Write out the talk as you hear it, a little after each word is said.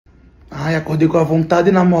Ai, acordei com a vontade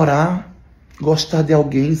de namorar, gostar de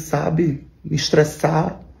alguém, sabe? Me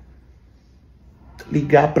estressar.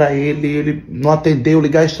 Ligar pra ele não atendeu,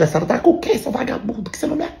 ligar estressado. Tá com o quê, seu vagabundo, que você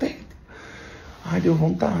não me atende? Ai, deu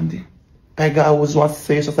vontade. Pegar hoje uma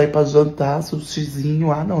cesta, sair pra jantar,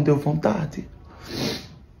 sushizinho. Ah, não, deu vontade.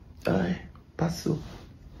 Ai, passou.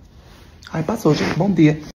 Ai, passou, gente. Bom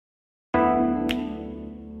dia.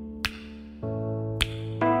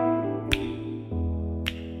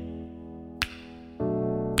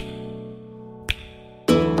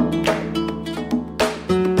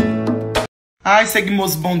 Ai,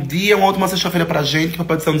 seguimos, bom dia, uma ótima sexta-feira pra gente, que o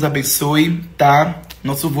Papai do Céu nos abençoe, tá?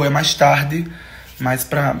 Nosso voo é mais tarde, mais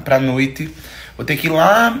pra noite. Vou ter que ir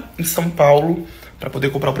lá em São Paulo pra poder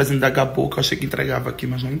comprar o presente da Gabo, que eu achei que entregava aqui,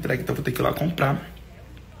 mas não entrega, então vou ter que ir lá comprar.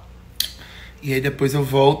 E aí depois eu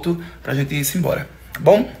volto pra gente ir embora, tá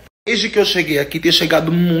bom? Desde que eu cheguei aqui, tem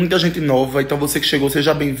chegado muita gente nova, então você que chegou,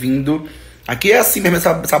 seja bem-vindo. Aqui é assim mesmo,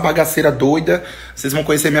 essa bagaceira doida. Vocês vão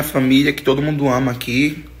conhecer minha família, que todo mundo ama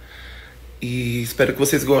aqui. E espero que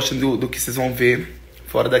vocês gostem do que vocês vão ver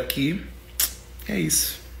fora daqui. É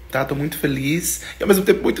isso, tá? Tô muito feliz e ao mesmo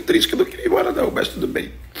tempo muito triste, que eu não queria ir embora não, mas tudo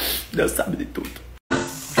bem. Deus sabe de tudo.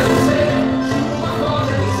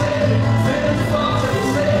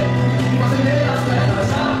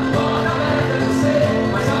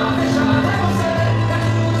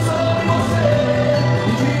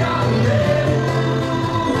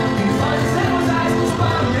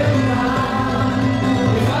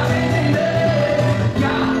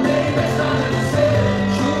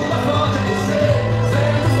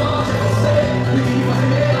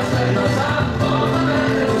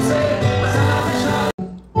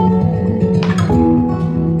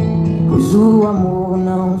 O amor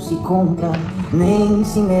não se compra, nem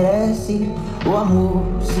se merece. O amor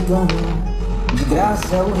se ganha, de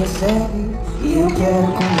graça o recebe. E eu quero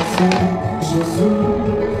conhecer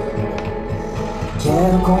Jesus.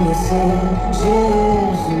 Quero conhecer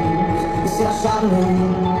Jesus. E se achar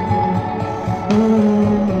nele,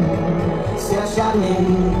 se achar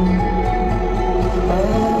nele, é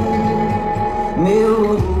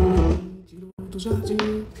meu orgulho do jardim.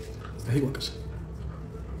 Arregou a caixa.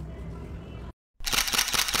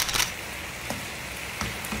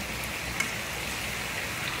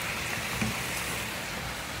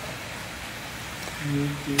 Meu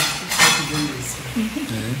Deus, que delícia.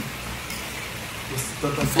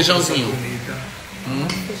 Feijãozinho.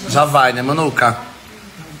 Já vai, né, Manuca?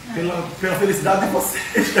 Pela felicidade de vocês.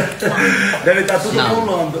 Deve estar tudo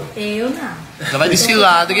rolando. Eu não. Já vai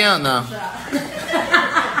desfilar, Adriana.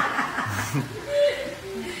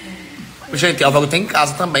 Gente, Álvaro tem em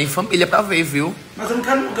casa também, família pra ver, viu? Mas eu não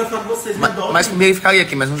quero nunca falar com vocês, me adoram. Mas primeiro ficaria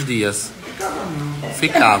aqui mais uns dias. Ficava não.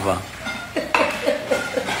 Ficava.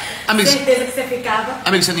 Amigo, Certeza que você ficava.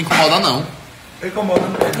 amigo, você não incomoda não. Eu incomodo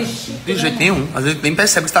mesmo. De jeito nenhum. Às vezes nem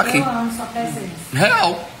percebe que está aqui. Eu amo sua presença.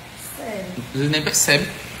 Real. Sério. Às vezes nem percebe.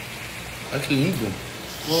 Olha que lindo.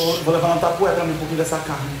 Vou levar uma tapué pra mim um pouquinho dessa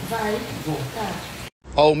carne. Vai. Vou. Tá.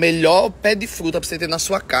 Ó, o melhor pé de fruta pra você ter na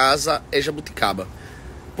sua casa é jabuticaba.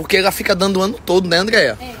 Porque ela fica dando o ano todo, né,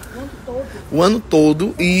 Andréia? É, o ano todo. O ano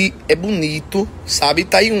todo e é bonito, sabe?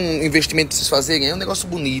 Tá aí um investimento pra vocês fazerem, é um negócio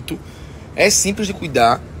bonito. É simples de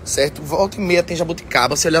cuidar, certo? Volta e meia tem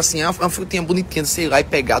jabuticaba. Você olhar assim, é uma frutinha bonitinha de sei lá e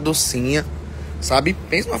pegar docinha, sabe?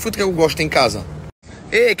 Pensa numa fruta que eu gosto em casa.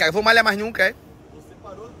 Ei, cara, vou malhar mais nunca, é? Você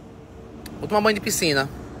parou? Vou tomar banho de piscina.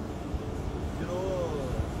 Virou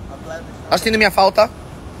atleta? Assistindo minha falta?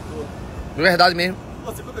 De verdade mesmo.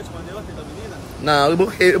 Você viu que eu te mandei ontem da menina? Não,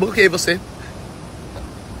 eu bloqueei você.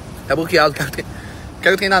 Tá bloqueado,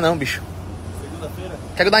 quero treinar não, bicho. Segunda-feira?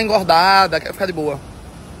 Quero dar uma engordada, quero ficar de boa.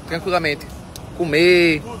 Tranquilamente.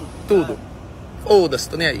 Comer, tudo. Foda-se,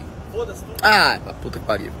 tô nem aí. Foda-se tudo. Ah, puta que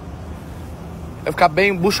pariu. Eu ficar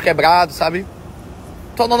bem, bucho quebrado, sabe?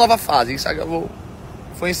 Tô na nova fase, isso eu vou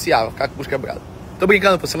influenciar, vou ficar com o bucho quebrado. Tô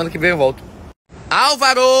brincando, pô, semana que vem eu volto.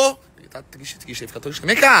 Álvaro! Ele tá triste, ele fica triste.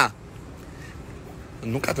 Vem cá! Eu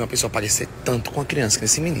nunca vi uma pessoa parecer tanto com a criança que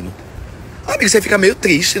esse menino. Amigo, você fica meio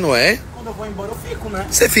triste, não é? Quando eu vou embora eu fico, né?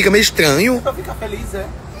 Você fica meio estranho. Pra ficar feliz, é.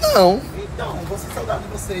 Não. Então, vou sentir saudade de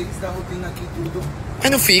vocês, da rotina aqui e tudo. Mas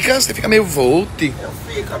não fica, você fica meio volt. Eu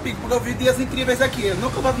fico, amigo, porque eu vi dias incríveis aqui. Eu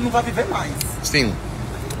nunca não vai viver mais. Sim.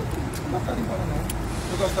 Não quero ir embora, não.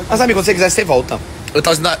 Eu gosto daqui. Mas, amigo, quando você quiser, você volta. Eu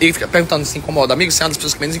tava dizendo, ele fica perguntando se incomoda. Amigo, você é uma das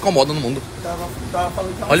pessoas que menos incomoda no mundo. Tava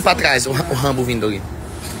falando que Olha pra trás, o Rambo vindo ali.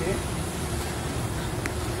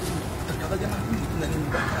 Cada dia mais bonito, né? Ele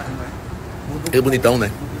muda a cara, né? Muda Ele é bonitão, né?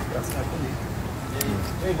 o braço mais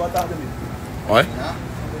bonito. Ei, boa tarde, amigo. Olha.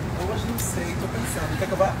 Hoje não sei, tô pensando. Quer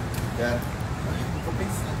que eu vá? Quero. Tô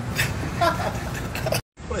pensando.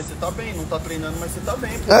 Pô, você tá bem, não tá treinando, mas você tá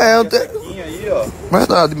bem. Pô. Eu tenho... aí, ó.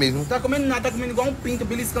 Verdade mesmo. Não tá comendo nada, tá comendo igual um pinto,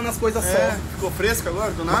 beliscando as coisas só. Ficou fresco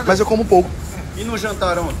agora, do nada? Mas eu como pouco. E no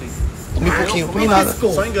jantar ontem? Comi pouquinho, comi nada.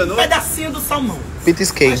 Só enganou? Um pedacinho do salmão.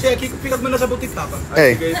 Pitisquei. Achei aqui que fica comendo jabuticaba.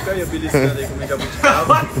 É. Fica aí, beliscando aí, comendo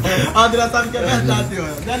jabuticaba. A André sabe que é verdade,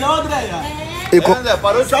 ó. Não é não, Andréia? André,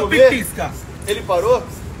 parou de Só comer? pitisca. Ele parou?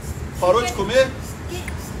 Parou de comer?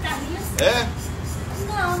 É?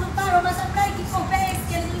 Não, não parou, mas é pra que compra esse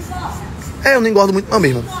que ele não engorda. Eu não engordo muito não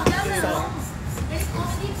mesmo. Engorda não. Ele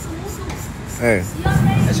come de tudo. É. E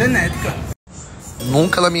outra É genética.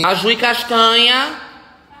 Nunca na minha... Caju e castanha.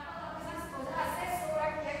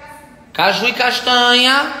 Caju e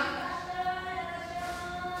castanha.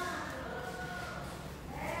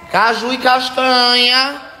 Caju e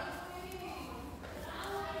castanha.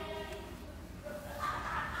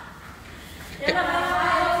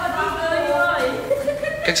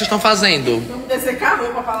 O que vocês estão fazendo? Vamos descer com a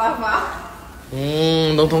roupa pra lavar.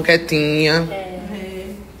 Não tão quietinha.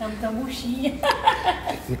 Estamos tão murchinha.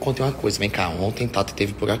 Me conte uma coisa, vem cá. Ontem Tati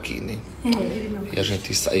esteve por aqui, né? E a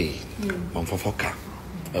gente saiu. Vamos fofocar.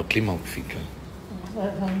 É o climão que fica.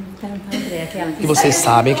 Vamos tentar, André, aquela que E vocês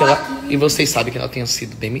sabem que ela. E vocês sabem que ela tinha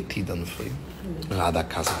sido demitida, não foi? Lá da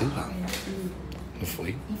casa de lá. Não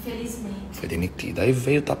foi? infelizmente. Foi demitida. Aí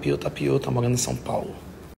veio, tapiou, tá morando em São Paulo.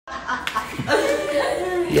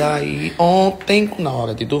 E aí, ontem, na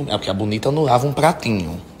hora de dormir, porque a Bonita não lava um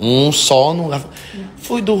pratinho. Um só não lava.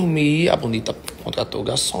 Fui dormir, a Bonita contratou o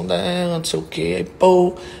garçom dela, não sei o quê. Aí,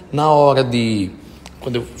 pô, na hora de...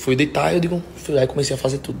 Quando eu fui deitar, fui lá e comecei a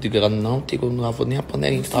fazer tudo. Digo, ela não lavou nem a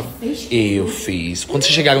panelinha. Tava... Eu fiz. Quando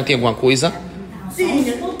vocês chegaram, tem alguma coisa? Sim.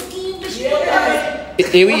 Um pouquinho,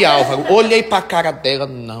 Eu e Álvaro, olhei pra cara dela,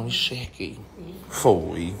 não enxerguei.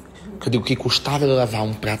 Foi. Eu digo que custava ela lavar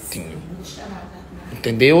um pratinho.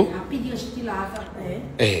 Entendeu? Rapidinho a gente lava.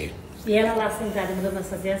 É. E ela lá sentada mandando nós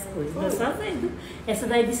fazer as coisas. Nós fazendo. Essa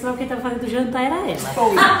daí disse lá que quem tava fazendo o jantar era ela.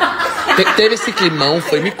 Teve esse climão,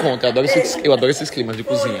 foi, me conta. Eu adoro esses climas de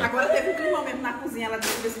cozinha. Agora teve um climão mesmo na cozinha. Ela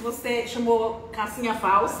disse se você chamou cassinha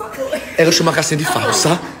falsa. Ela chama a Cassinha de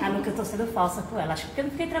falsa. Ah, nunca tô sendo falsa com ela. Acho que porque eu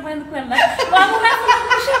não fiquei trabalhando com ela, né? A mulher falou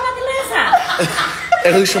que me chama de lesada.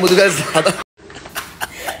 Ela me chamou de lesada.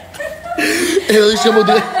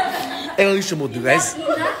 Ela me chamou de lesada.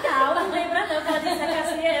 E Natal, não lembra não, que ela disse a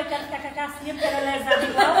Cassinha, eu quero ficar com a Cassinha porque ela é lesada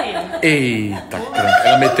igual eu. Eita, caramba.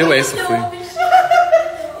 Ela meteu essa, foi.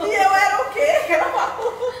 E eu era o quê? Ela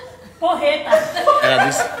falou. Porreta. Ela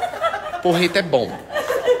disse, porreta é bom.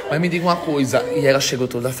 Mas me diga uma coisa, e ela chegou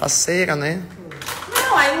toda faceira, né?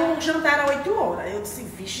 Não, aí o jantar era 8 horas. Eu disse,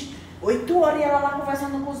 vixe, 8 horas e ela lá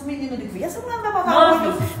conversando com os meninos. Eu digo, e essa mulher não vai botar o arroz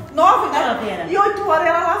no fogo? 9, né? E 8 horas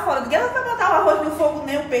ela lá fora. Eu digo, ela não vai botar o arroz no fogo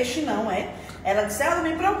nem o peixe, não, é? Ela disse, ela não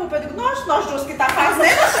me preocupa. Eu digo, nós duas que tá fazendo.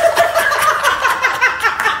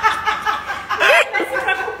 Vai se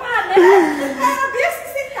preocupar, né? Ela bem assim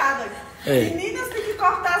sentada. É. Meninas, tem que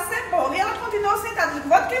cortar a cebola. E ela continuou sentada. Eu digo,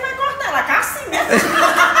 bota quem vai cortar? Ela, Cassinha.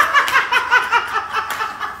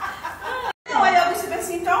 Não, aí eu disse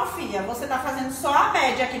assim, então, filha, você tá fazendo só a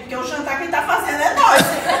média aqui, porque o jantar quem tá fazendo é nós.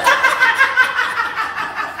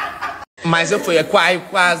 Mas eu fui,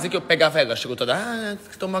 quase que eu pegava ela. Chegou toda,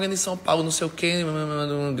 tô morando em São Paulo, não sei o quê.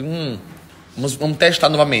 Vamos testar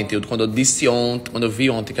novamente. Quando eu vi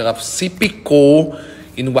ontem que ela se picou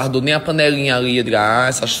e não guardou nem a panelinha ali, eu digo,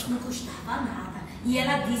 essas... Não custava nada. E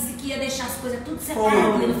ela disse que ia deixar as coisas tudo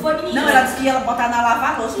separadinho. Não foi, menina? Não, ela disse que ia botar na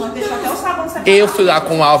lava-louça, mas deixou até o sabão separado. Eu fui lá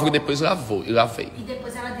com o Álvaro e depois lavei. E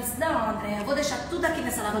depois ela disse, não, André, eu vou deixar tudo aqui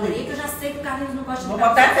nessa lavanderia, que eu já sei que o Carlinhos não gosta de Vou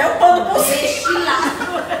botar até o pano por cima. Deixa lá.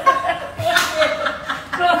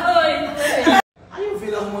 Aí eu vi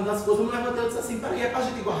ele arrumando as coisas, eu me levantei e disse assim, peraí, é pra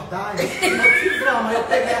gente guardar? Aí eu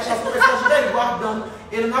peguei a chave, comecei a ajudar ele guardando.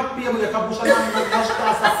 Ele na pia, mulher, com a bucha nas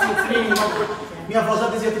taças, assim, minha avó já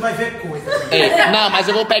dizia, tu vai ver coisa. Não, mas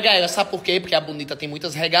eu vou pegar ela, sabe por quê? Porque a Bonita tem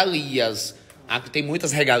muitas regalias. Tem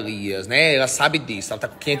muitas regalias, né? Ela sabe disso. Ela tá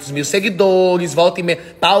com 500 mil seguidores, volta e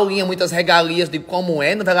meia. Paulinha, muitas regalias. Digo, como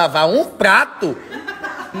é? Não vai lavar um prato?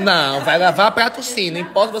 Não, vai lavar prato sim. Não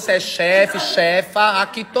importa se você é chefe, chefa.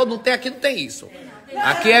 Aqui não tem isso.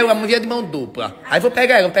 Aqui é uma mulher de mão dupla. Aí vou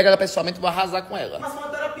pegar ela pessoalmente e vou arrasar com ela. Mas foi uma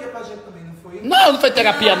terapia pra gente também, não foi? Não foi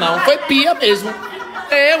terapia não. Foi pia mesmo.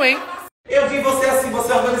 Hein? Eu vi você assim,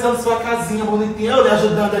 você organizando sua casinha bonitinha, eu lhe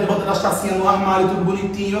ajudando ele, botando as tacinhas no armário, tudo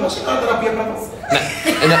bonitinho. Eu achei que era uma terapia pra você.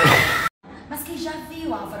 Mas quem já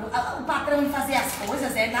viu, Álvaro, o patrão fazer as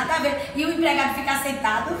coisas, nada a ver. E o empregado ficar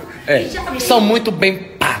sentado. Quem já viu? São muito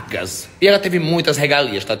bem pagas. E ela teve muitas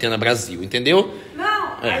regalias, Tatiana Brasil, entendeu?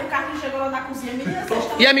 Não, aí o Carlinhos chegou lá na cozinha, menina, vocês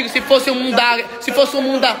estão... E amigo, se fosse um mundo...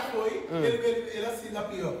 Foi, ele assim, na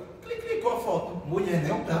pior. Clicou a foto. Mulher,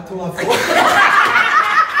 né? Um prato lá fora.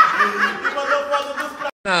 E mandou foto dos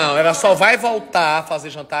pratos. Não, ela só vai voltar a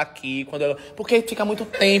fazer jantar aqui quando ela... Porque fica muito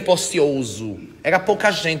tempo ocioso. Era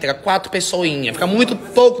pouca gente, era 4 pessoinhas. Fica muito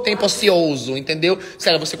pouco tempo ocioso, entendeu?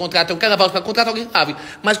 Se você contrata, eu quero voltar, contrata alguém grave.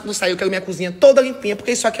 Mas quando sair, eu quero minha cozinha toda limpinha,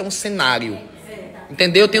 porque isso aqui é um cenário.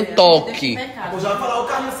 Entendeu? Eu tenho toque. Eu já vou falar o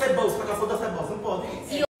carrinho ceboso, pra cá da cebosa, não pode.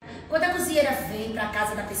 Quando a cozinheira vem pra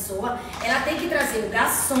casa da pessoa, ela tem que trazer o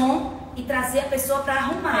garçom e trazer a pessoa pra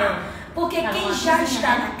arrumar. Porque quem já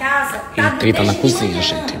está na casa tá Treta na desde cozinha, manhã,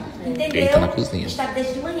 gente. entendeu? Treta na cozinha. Está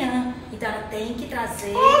desde manhã. Então ela tem que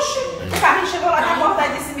trazer. Oxe, o carrinho chegou lá na porta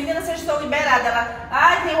e disse: menina, vocês estão liberadas. Ela,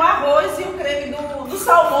 ai, tem o arroz e o creme do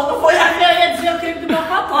salmão. Não foi Eu ia dizer o creme do meu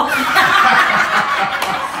papão.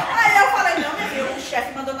 Aí eu falei: não, meu Deus, o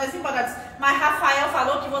chefe mandou nós embora. Eu disse, mas Rafael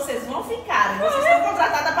falou que vocês vão ficar. Vocês estão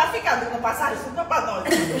contratadas para ficar. Não passaram isso não para nós.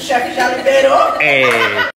 O chefe já liberou. É.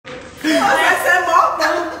 Essa é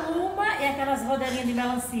morta. E aquelas rodelinhas de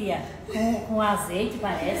melancia com azeite,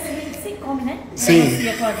 parece. Se come, né? Sim.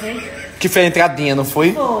 Melancia com azeite. Que foi a entradinha, não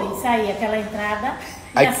foi? Foi, isso aí, aquela entrada.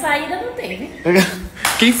 Aí- E a saída não teve.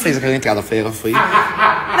 Quem fez aquela entrada? Foi ela? Foi?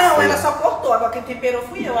 Não, ela só cortou. Agora quem temperou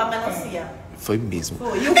fui eu, a melancia. Foi mesmo.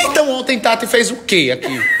 Foi. E o pão Então ontem Tati fez o quê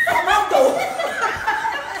aqui? mandou.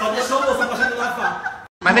 Só deixou a louça pra gente lavar.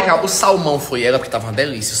 Mas vem cá, o salmão foi ela, porque tava uma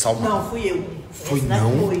delícia o salmão. Não, fui eu. Foi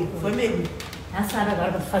não? Foi mesmo. A Sara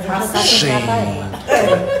agora vai fazer um jantar sem pra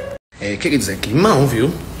ela. É, queridos, é climão, viu?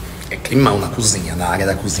 É climão na cozinha, na área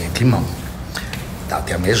da cozinha, é climão. Tá,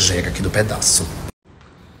 tem a megera aqui do pedaço.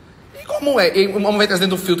 E como é? E uma vem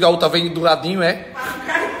trazendo o filtro, a outra vem do ladinho, é?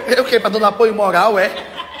 É o quê? Pra dando apoio moral, é?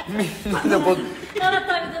 Ela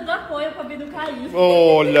tá me dando apoio pra mim não cair.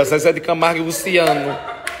 Olha, Zezé de Camargo e Luciano.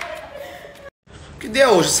 Que dia é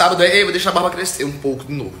hoje? Sábado é? Ei, vou deixar a barba crescer um pouco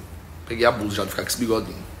de novo. Peguei abuso já de ficar com esse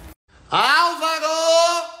bigodinho. Álvaro!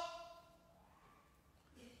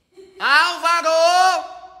 Álvaro!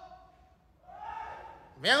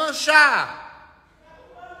 Vem lanchar!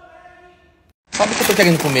 Sabe o que eu tô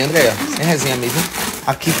querendo comer, Andréia? Sem resenha mesmo.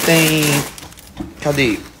 Aqui tem...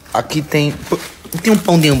 Cadê? Aqui tem... Tem um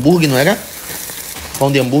pão de hambúrguer, não era?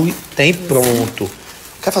 Pão de hambúrguer? Tem, pronto.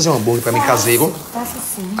 Quer fazer um hambúrguer pra mim caseiro? Faço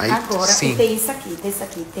sim. Aí, Agora sim. tem isso aqui, tem isso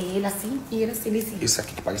aqui. Tem ele assim e ele assim, lisinho. Isso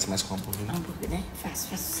aqui que parece mais com hambúrguer. Hambúrguer, né? Faço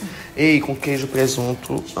sim. Ei, com queijo,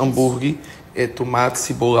 presunto, hambúrguer, tomate,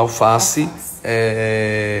 cebola, alface,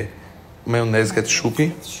 maionese,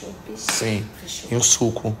 ketchup. Sim. E um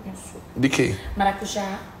suco. De quê?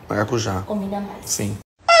 Maracujá Maracujá. combina mais. Sim.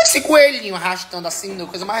 Ah, esse coelhinho arrastando assim,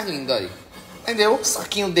 coisa mais linda aí. Entendeu? O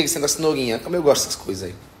saquinho dele sendo a cenourinha. Como eu gosto dessas coisas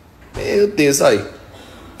aí. Meu Deus, aí.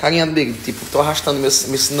 Carinha dele, tipo, tô arrastando meu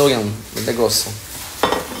cenourão, meu negócio.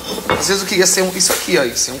 Às vezes eu queria ser isso aqui, ó.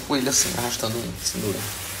 Ser um coelho assim, arrastando um cenoura.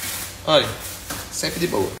 Olha, sempre de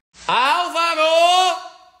boa. Álvaro!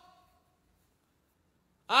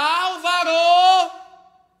 Álvaro!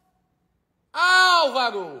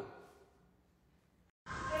 Álvaro!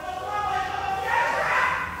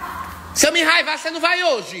 Se eu me raivar, você não vai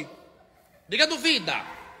hoje. Diga duvida.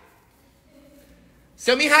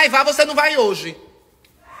 Se eu me raivar, você não vai hoje.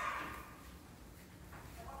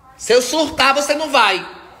 Se eu surtar, você não vai.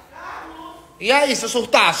 E aí, se eu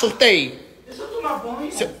surtar? Surtei. Deixa eu tomar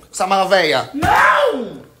banho. Samara Veia. Não!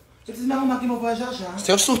 Eu preciso me arrumar aqui, meu avô já já.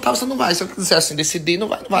 Se eu surtar, você não vai. Se eu quiser assim, decidir, não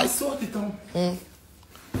vai, não vai. Surta, então.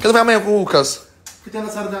 Por que não vai amanhã com o Lucas? Porque tem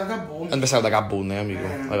aniversário da Gabo. Aniversário da Gabu, né, amigo?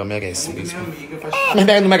 Ela merece Minha mesmo. amiga faz...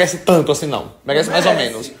 Mas não merece tanto assim, não. Merece mais ou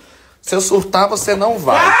Merece. menos. Se eu surtar, você não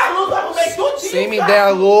vai. Ah, Lucas, arrumei tudinho. Se me der a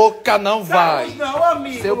louca, não vai. Não,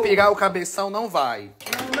 amigo. Se eu pirar o cabeção, não vai.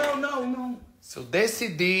 Não. Se eu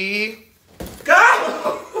decidir...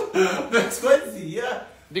 Carlos! Minhas coisinhas.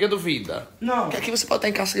 Diga duvida. Não. Porque aqui você pode estar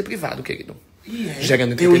em cárcere privado, querido. É.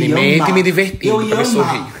 Gerando Eu ia entretenimento amar. e me divertindo Eu ia pra pessoa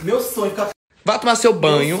amar. rir. Meu sonho é ficar... Vá tomar seu Meu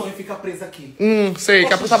banho. sonho é ficar preso aqui. Sei,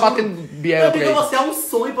 que a pessoa tá batendo biela pra Amiga, ele. você é um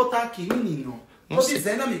sonho botar aqui, menino. Tô sei.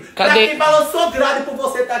 dizendo, amigo. Cadê? Pra quem balançou grade por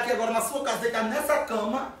você estar aqui agora na sua casa, deitado nessa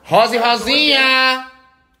cama. Rose Rosinha!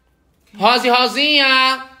 Rose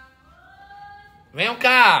Rosinha! Venham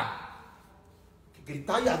cá!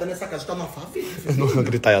 Gritaiada nessa casa, tá numa favela. Não,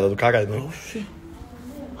 gritaiada do caralho, não.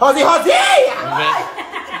 Rose Rosinha!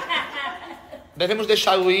 Devemos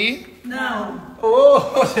deixá-lo ir? Não.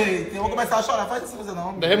 Ô, gente, eu vou começar a chorar. Faz isso você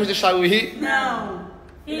não. Devemos deixá-lo ir? Não.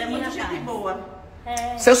 Ele é muito rapaz? gente boa.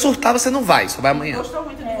 Se eu surtar, você não vai, só vai amanhã. Gostou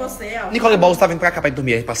muito de você, ó. Nicole Balls tá vindo pra cá pra ir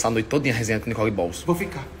dormir, aí passar a noite toda resenhando com Nicole Balls. Vou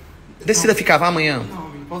ficar. Decida ficar, vá amanhã. Não,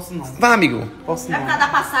 amigo, posso não. Vá, amigo. Posso É não. por causa da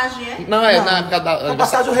passagem, é? Não, é na época da... A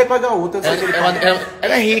passagem eu repago a outra. Eu sei que ele paga.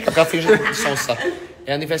 Ela é rica, porque ela finge de sonsa.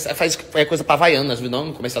 É aniversário, faz coisa pra Havaianas, viu não?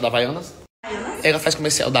 No comercial da Havaianas. Ela faz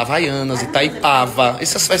comercial da Havaianas, Itaipava.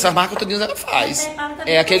 Essas marcas todinhas ela faz.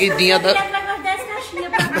 É aquele dia da...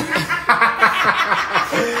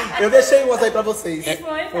 Eu deixei umas aí pra vocês.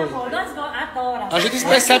 Foi, por favor. Nós adoramos. A gente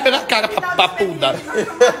percebe pela cara, papuda.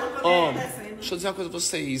 Ó, deixa eu dizer uma coisa pra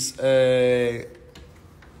vocês.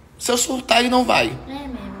 Se eu surtar, ele não vai. É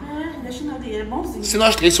mesmo. Deixa o meu dinheiro, é bonzinho. Se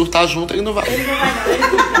nós três surtar junto, ele não vai. Ele não vai não, ele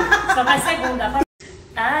fica. Só vai segunda.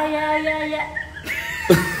 Ai, ai, ai, ai.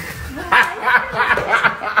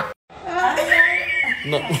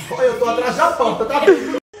 Não. Eu tô atrás da ponta, tá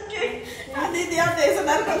vendo?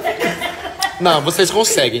 Não, vocês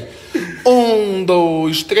conseguem. 1,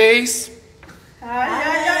 2, 3.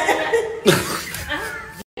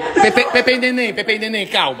 Pepe e Neném,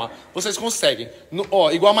 calma. Vocês conseguem.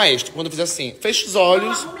 Ó, igual a maestro, quando eu fizer assim, fecha os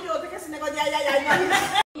olhos. Do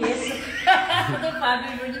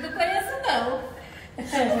Fábio Júnior não conheço, não.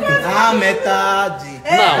 A metade.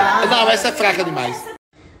 Não, essa é fraca demais.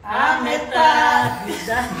 A metade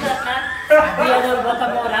da... A Diana não bota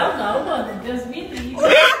moral, não, mano. Deus me livre.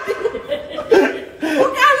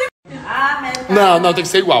 Não, tem que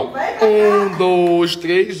ser igual. 1, 2,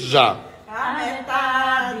 3, já. A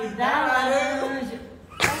metade da laranja.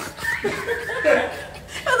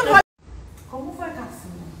 Como foi,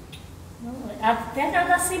 Cassina? Até aquela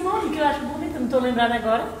da Simone, que eu acho bonita, não tô lembrando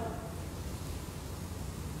agora.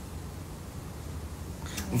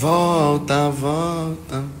 Volta,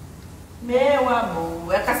 volta. Meu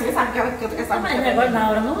amor. A Cassina sabe que ela canta com essa Mas música. agora na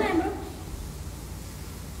hora eu não lembro.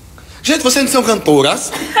 Gente, vocês não são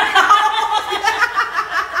cantoras?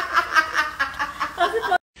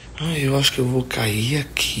 Eu acho que eu vou cair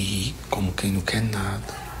aqui, como quem não quer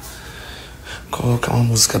nada. Colocar uma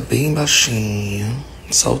música bem baixinha.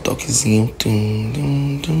 Só o toquezinho. Tum,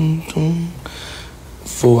 tum, tum, tum.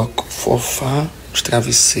 Vou afofar os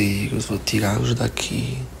travesseiros, vou tirá-los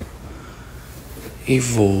daqui. E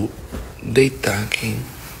vou deitar aqui,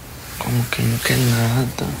 como quem não quer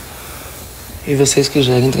nada. E vocês que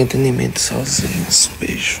gerem entretenimento sozinhos.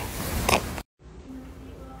 Beijo.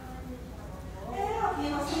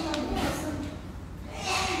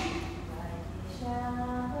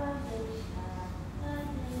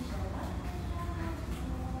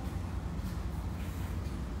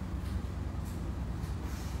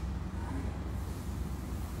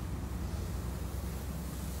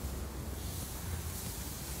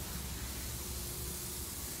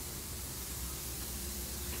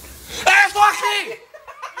 Estou aqui!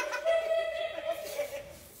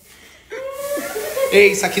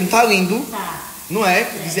 Ei, isso aqui não tá lindo? Tá. Não é?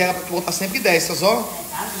 Dizer ela pra botar sempre dessas, ó.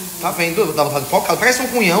 Tá vendo? Dá vontade de focar. Parece um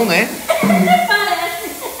cunhão, né? Parece.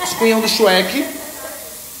 Os cunhão do Shrek.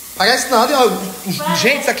 Parece nada. Ó.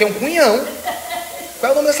 Gente, isso aqui é um cunhão.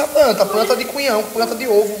 Qual é o nome dessa planta? Planta de cunhão, planta de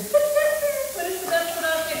ovo. Por isso que o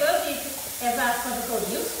doutor pegou e disse: essa coisa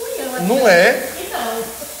todinha, os cunhão. Não é?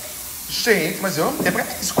 Então. Gente, mas é pra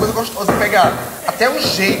isso, coisa gostosa de pegar. Até um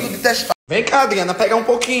jeito de testar. Vem cá, Adriana, pegar um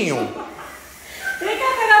pouquinho. Vem cá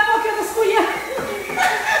pegar um pouquinho dos cunhão.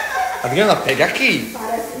 Adriana, pega aqui.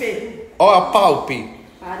 Parece mesmo. Ó, a palpe.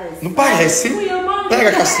 Parece. Não parece?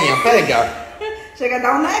 Pega, Cassinha, pega. Chega a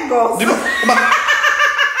dar um negócio.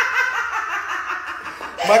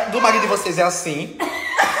 Do marido de vocês é assim.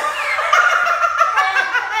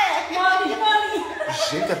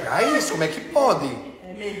 Gente, é pra isso? Como é que pode?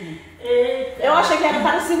 É mesmo. Eu achei que era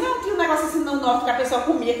parecido, não, tinha um negócio assim no norte que a pessoa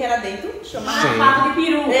comia, que era dentro, chamava Papo de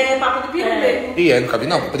peru. É, papo de peru mesmo. E nunca vi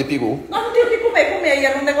não, papo de peru. Nós não tínhamos que comer, e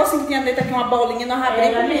era um negocinho que tinha dentro aqui, uma bolinha, nós abrimos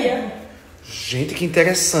e comia. Gente, que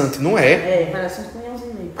interessante, não é? É, parece uns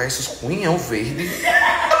cunhãozinhos mesmo. Parece os cunhão verde.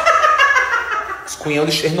 Os cunhão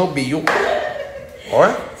de Chernobyl.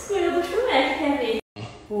 Olha. Os cunhão do Pronete, quer ver?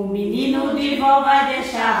 O menino de vó vai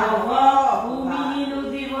deixar a vovó. O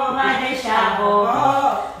menino de vó vai deixar a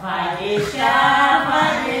vovó. Vai deixar,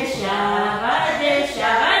 vai deixar, vai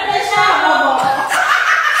deixar, vai deixar a vovó.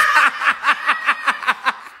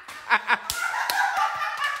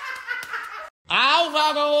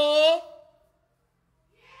 Álvaro!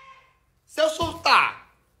 Se eu surtar.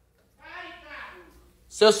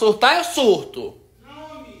 Se eu surtar, eu surto.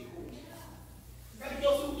 Não, amigo. Sabe que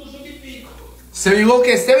eu surto junto e fico. Se eu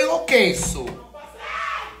enlouquecer, eu enlouqueço.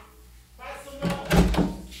 Faz isso não.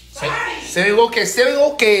 Se eu enlouquecer, eu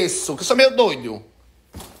enlouqueço. Que eu sou meio doido.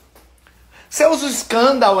 Você usa o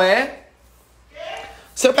escândalo, é?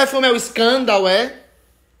 Seu perfume é o escândalo, é?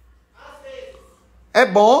 Às vezes. É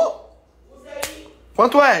bom? Usa aí.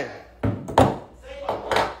 Quanto é? Sem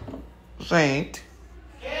contar. Gente.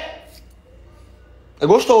 Quer? É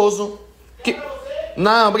gostoso. Quer pra você?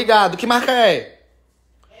 Não, obrigado. Que marca é?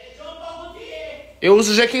 É João Paulo Gaultier. Eu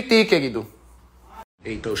uso Jequiti, querido.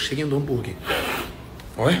 Eita, o cheirinho do hambúrguer.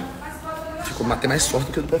 Olha. Ficou até mais forte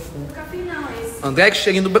do que o do perfume. André, que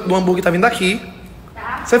cheirinho do hambúrguer tá vindo aqui.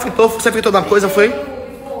 Você fritou da coisa, foi?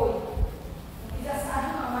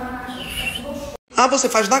 Ah, você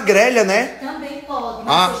faz na grelha, né? Também pode,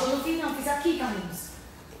 mas hoje eu não fiz não, fiz aqui, Carlinhos.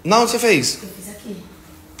 Não, você fez? Eu fiz aqui.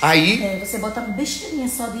 Aí... Você bota besteirinha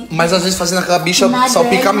só de... Mas às vezes fazendo aquela bicha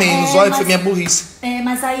salpica menos. Olha, foi minha burrice.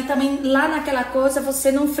 Mas aí também, lá naquela coisa,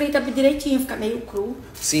 você não frita direitinho, fica meio cru.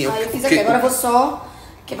 Sim, aí eu fiz aqui, agora eu vou só...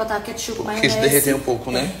 Quer botar ketchup, maionese? Queijo derreter um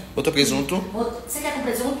pouco, né? Botou presunto. Você quer com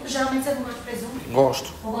presunto? Geralmente você gosta de presunto.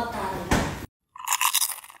 Gosto. Vou botar.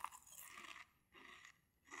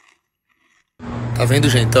 Tá vendo,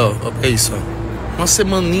 gente? Ó, é isso, ó. Uma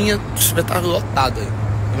semaninha vai estar lotado aí.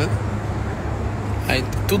 Tá vendo? Aí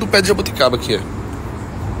tudo pé de jabuticaba aqui, ó.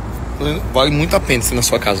 Tá vendo? Vale muito a pena ser na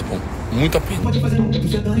sua casa, pô. Muito a pena.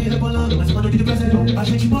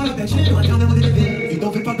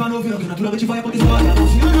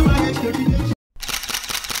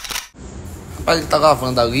 Rapaz, ele tá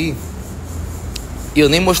lavando ali. E eu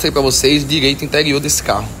nem mostrei pra vocês direito o interior desse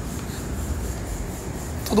carro.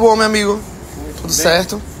 Tudo bom, meu amigo? Tudo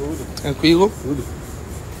certo? Tudo. Tranquilo? Tudo.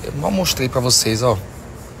 Eu mal mostrei pra vocês, ó.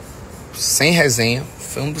 Sem resenha,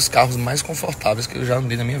 foi um dos carros mais confortáveis que eu já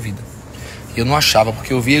andei na minha vida. E eu não achava,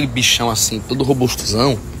 porque eu vi ele bichão assim, todo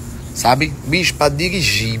robustozão, sabe? Bicho, pra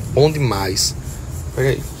dirigir, bom demais. Pega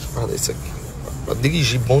aí, deixa eu guardar isso aqui. Pra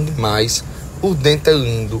dirigir, bom demais. Por dentro é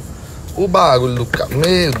lindo. O barulho do carro,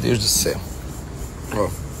 meu Deus do céu. Ó.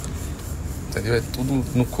 Entendeu? É tudo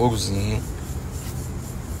no courozinho.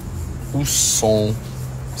 O som,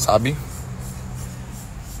 sabe?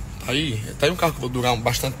 Tá aí um carro que eu vou durar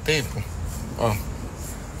bastante tempo. Ó.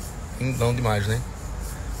 Lindão demais, né?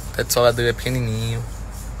 O teto solar dele é pequenininho,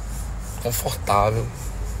 confortável.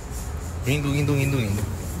 Lindo, lindo, lindo, lindo.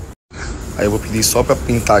 Aí eu vou pedir só pra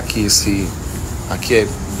pintar aqui esse... Aqui é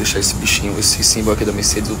deixar esse bichinho, esse símbolo aqui da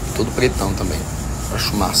Mercedes todo pretão também.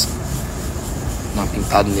 Acho massa. Uma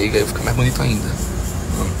pintada negra aí fica mais bonito ainda.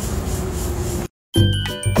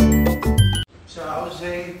 Tchau,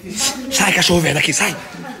 gente. Sai, cachorro velho, daqui, sai.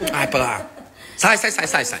 Ai, pra lá. Sai.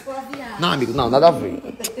 Não, amigo, não, nada a ver.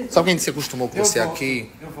 Sabe quem se acostumou com você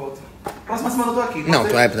aqui? Eu volto. Próxima semana eu tô aqui. Não,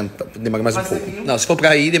 demora mais um pouco. Não, se for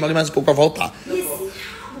pra ir, demora mais um pouco pra voltar.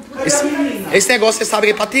 Esse negócio você sabe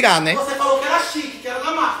que é pra tirar, né? Você falou que era chique, que era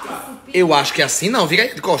da marca. Eu acho que é assim, não. Vira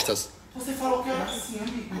aí de costas. Você falou que era assim,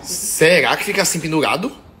 amigo. Será que fica assim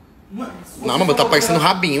pendurado? Não, mas tá parecendo um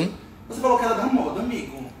rabinho. Você falou que era da moda,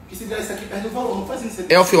 amigo. Que se vier isso aqui perde o valor, não faz isso.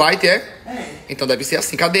 É off-white, é? É. Então deve ser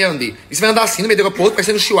assim. Cadê, Andy? E você vai andar assim no meio do aeroporto,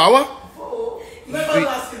 parecendo um chihuahua? Não é pra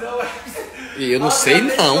andar assim, não. E eu não sei,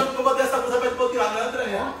 não. Eu botei essa coisa pra te tirar, né,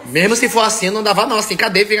 André? Mesmo se for assim, eu não dava não. Assim,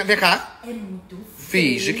 cadê? Vem cá. É muito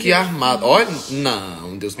Finge que armado. Olha,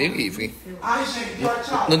 não, Deus me livre. Ai, gente,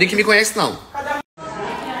 tchau. Não diga que me conhece, não.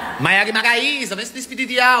 Maiara e Maraísa, vem se despedir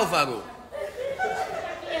de Álvaro.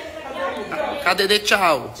 Cadê de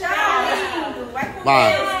tchau? Tchau, lindo. Vai com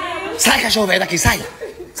Vai. Deus. Sai, cachorro velho, daqui, sai.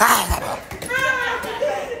 Sai.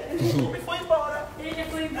 Foi embora.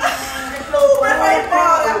 Uber vai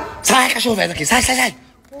embora. Sai, cachorro velho, daqui, sai.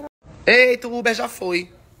 Eita, o Uber já foi.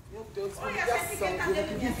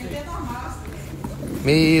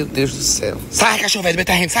 Meu Deus do céu. Sai, cachorro velho,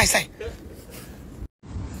 tá rindo, sai.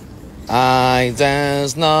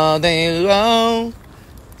 There's nothing wrong.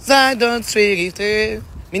 I don't treat it.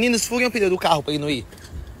 Meninos, furem o pneu do carro pra ele não ir.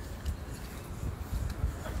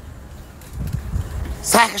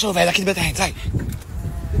 Sai, cachorro velho, aqui do meu terreno, sai.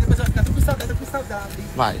 Depois vai ficar tudo com saudade.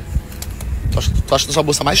 Vai. Tu acha que sua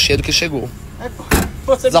bolsa mais cheia do que chegou.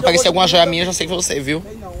 Você Desaparecer alguma joia minha, eu já sei que foi você, viu?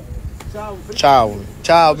 Não.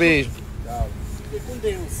 Tchau, beijo. Fique com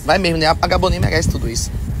Deus. Vai mesmo, né? A Gaboninha merece tudo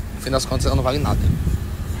isso. No fim das contas, ela não vale nada.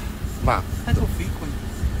 Vá. Mas eu fico, hein?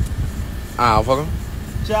 Álvaro.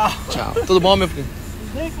 Tchau. Tudo bom, meu filho?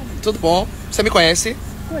 Tudo bom. Você me conhece?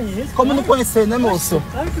 Conheço. Como não conhecer, né, moço?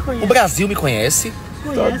 Claro que O conheço. Brasil me conhece.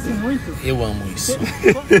 Conhece muito. Eu amo isso.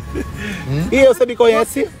 E eu, você me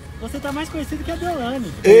conhece? Você tá mais conhecido que a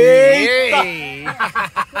Deolane. Ei!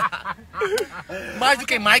 Mais do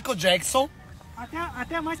que Michael Jackson.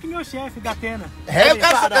 Até mais que meu chefe da Atena. É, o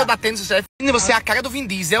cara da tênis, chefe. Você é a cara do Vin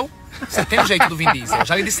Diesel. Você tem o jeito do Vin Diesel.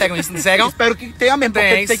 Já lhe disseram isso, não disseram? Espero que tenha mesmo, porque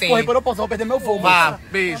Tem, tem que sim. correr para o aeroporto, vou perder meu voo. Vá,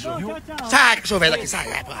 beijo. Tchau. Sai, cachorro velho daqui, sai.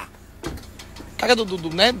 Vai pra lá. Cara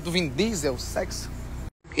né, do Vin Diesel, sexo.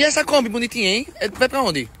 E essa Kombi bonitinha, hein? Vai pra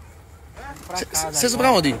onde? Vocês vão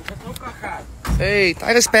pra onde? Eita,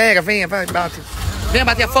 ela espera, venha, vai, bate. Venha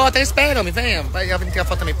bater a foto, ela espera, homem, venha. Vai tirar a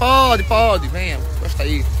foto também. Pode, venha. Gosta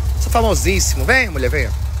aí. Sou famosíssimo. Venha, mulher,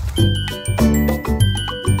 venha.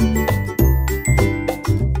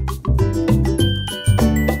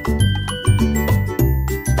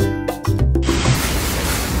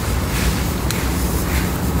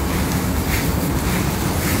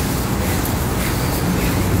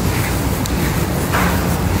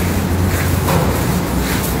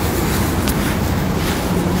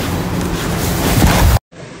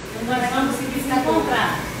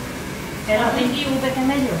 Ela vem de Uber que é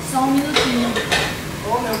melhor. Só um minutinho.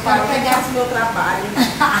 Ô, meu pai, pegasse meu trabalho.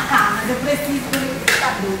 Mas eu preciso do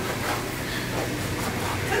liquidificador.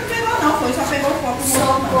 Você não pegou não, foi? Só pegou o copo.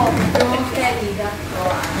 Só o copo, pronto, querida.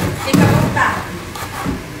 Fica à vontade.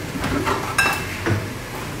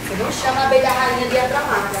 Você não chama a abelha rainha de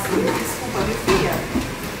Atrapalhada. Desculpa, me fia.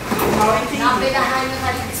 Mal entendi. Na abelha rainha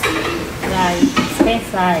vai despedir. Vai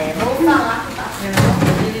dispensar ela. Vou falar que tá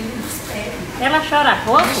falando, ele não despede. Ela chora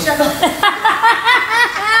pouco?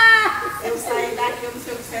 Eu saí daqui, eu não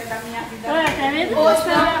sei o que é da minha vida. É mesmo? Hoje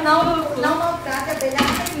não maltrate a abelha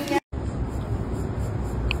rainha.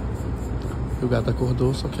 E o gato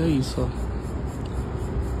acordou, só que é isso, ó.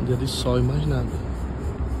 Um dia de sol e mais nada.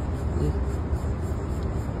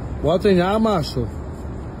 Bora treinar, macho.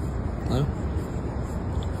 Né?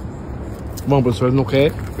 Bom, professor, ele não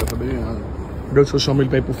quer. Eu também não. Eu chamo ele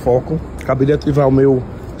pra ir pro foco. Acabei de ativar o meu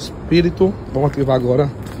espírito. Vamos ativar agora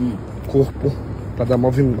o corpo. Pra dar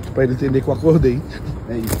movimento, pra ele entender que eu acordei.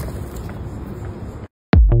 É isso.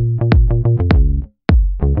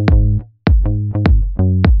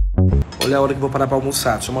 Olha a hora que eu vou parar pra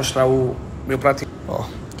almoçar. Deixa eu mostrar o meu pratinho. Ó,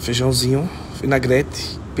 feijãozinho,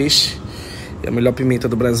 vinagrete, peixe. E a melhor pimenta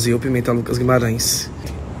do Brasil, pimenta Lucas Guimarães.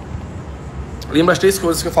 Lembra as 3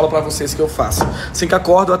 coisas que eu falo pra vocês que eu faço. Assim que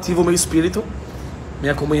acordo, eu ativo o meu espírito,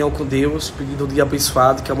 minha comunhão com Deus, pedindo um dia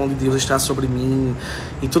abençoado, que a mão de Deus está sobre mim.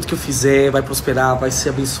 Em tudo que eu fizer, vai prosperar, vai ser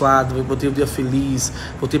abençoado, vou ter um dia feliz,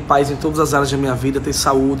 vou ter paz em todas as áreas da minha vida, ter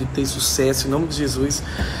saúde, ter sucesso, em nome de Jesus.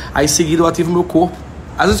 Aí em seguida eu ativo o meu corpo.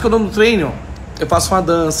 Às vezes quando eu não treino, eu faço uma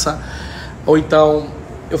dança, ou então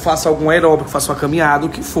eu faço algum aeróbico, faço uma caminhada, o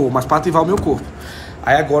que for, mas para ativar o meu corpo.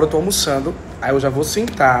 Aí agora eu tô almoçando, aí eu já vou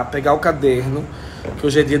sentar, pegar o caderno, que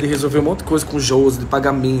hoje é dia de resolver um monte de coisa com Josi, de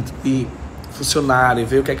pagamento, de funcionário,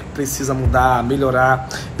 ver o que é que precisa mudar, melhorar,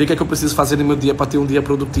 ver o que é que eu preciso fazer no meu dia para ter um dia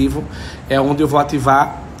produtivo. É onde eu vou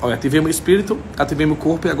ativar, olha, ativei meu espírito, ativei meu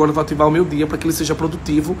corpo e agora eu vou ativar o meu dia para que ele seja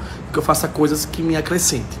produtivo, que eu faça coisas que me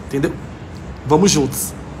acrescentem, entendeu? Vamos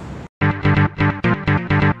juntos.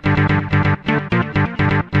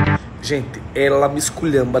 Gente, ela me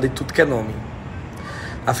esculhamba de tudo que é nome.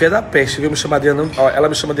 A filha da peste veio me chamar de anão, ela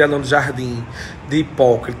me chama de anão do jardim, de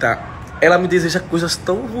hipócrita. Ela me deseja coisas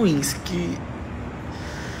tão ruins que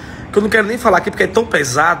eu não quero nem falar aqui porque é tão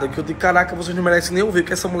pesada que eu digo, caraca, vocês não merecem nem ouvir o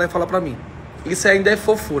que essa mulher fala pra mim. Isso ainda é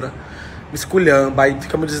fofura. Me esculhamba, aí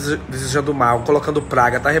fica me desejando mal, colocando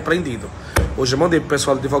praga, tá repreendido. Hoje eu mandei pro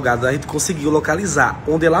pessoal do advogado, a gente conseguiu localizar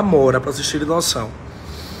onde ela mora, pra vocês terem noção.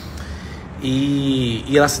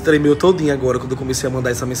 E ela se tremeu todinha agora quando eu comecei a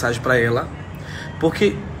mandar essa mensagem pra ela.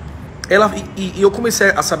 Porque ela, e eu comecei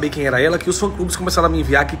a saber quem era ela, que os fã-clubes começaram a me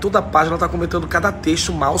enviar que toda a página tá comentando cada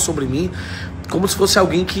texto mal sobre mim, como se fosse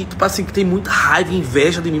alguém que, tipo assim, que tem muita raiva,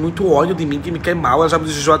 inveja de mim, muito ódio de mim, que me quer mal. Ela já me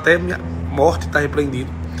desejou até minha morte, tá repreendido.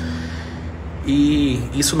 E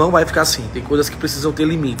isso não vai ficar assim. Tem coisas que precisam ter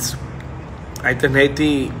limites. A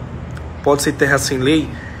internet pode ser terra sem lei,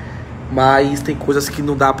 mas tem coisas que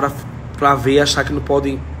não dá pra ver e achar que não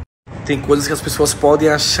podem. Tem coisas que as pessoas podem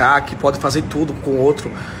achar que podem fazer tudo com o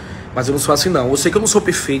outro, mas eu não sou assim não. Eu sei que eu não sou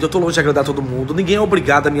perfeito, eu tô longe de agradar todo mundo. Ninguém é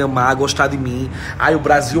obrigado a me amar, a gostar de mim. Ai, o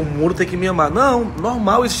Brasil, o mundo tem que me amar. Não,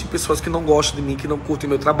 normal existir pessoas que não gostam de mim, que não curtem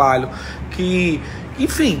meu trabalho, que,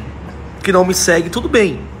 enfim, que não me seguem, tudo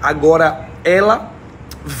bem. Agora, ela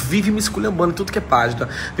vive me esculhambando em tudo que é página,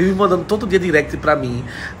 vive me mandando todo dia direct pra mim,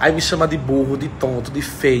 aí me chama de burro, de tonto, de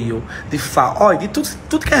feio, de olha, de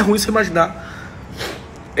tudo que é ruim, você imaginar,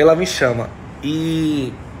 ela me chama.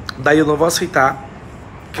 E daí eu não vou aceitar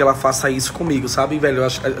que ela faça isso comigo, sabe, velho? Eu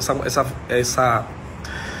acho essa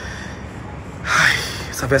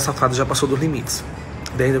velha safada já passou dos limites.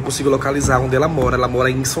 Daí eu consigo localizar onde ela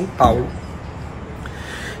mora em São Paulo.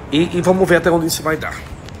 E vamos ver até onde isso vai dar.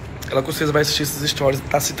 Ela com certeza vai assistir essas histórias e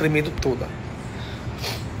tá se tremendo toda.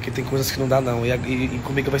 Porque tem coisas que não dá não. E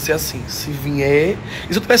comigo vai ser assim. Se vier...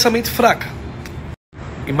 E se eu tivesse a mente fraca?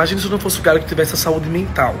 Imagina se eu não fosse o cara que tivesse a saúde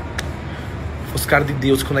mental. Fosse o cara de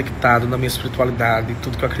Deus conectado na minha espiritualidade, em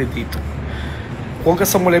tudo que eu acredito. Como que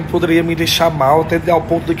essa mulher poderia me deixar mal, até ao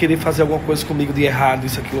ponto de querer fazer alguma coisa comigo de errado,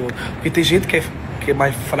 isso, aquilo. Porque tem gente que é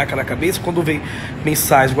mais fraca na cabeça, quando vem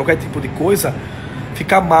mensagem, qualquer tipo de coisa,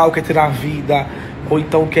 fica mal, quer tirar a vida... Ou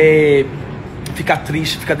então quer fica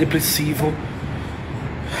triste, fica depressivo.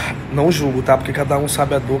 Não julgo, tá? Porque cada um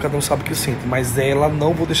sabe a dor, cada um sabe o que sente. Mas ela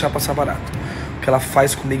não vou deixar passar barato. O que ela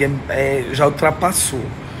faz comigo já ultrapassou.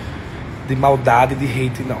 De maldade, de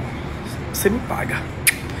hate, não. Você me paga.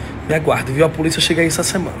 Me aguarde, viu? A polícia chega aí essa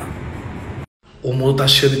semana. O mundo tá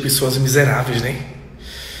cheio de pessoas miseráveis, né?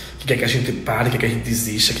 Que quer que a gente pare, que quer que a gente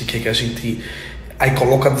desista, que quer que a gente... Aí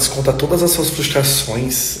coloca, desconta todas as suas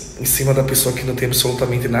frustrações em cima da pessoa que não tem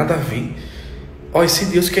absolutamente nada a ver. Ó, e se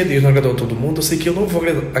Deus que é Deus não agradou a todo mundo, eu sei que eu não vou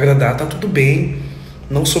agradar, tá tudo bem.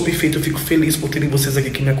 Não sou perfeito, eu fico feliz por terem vocês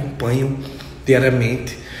aqui que me acompanham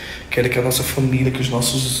diariamente. Quero que a nossa família, que os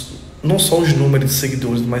nossos... Não só os números de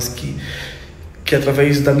seguidores, mas que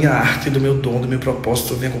através da minha arte, do meu dom, do meu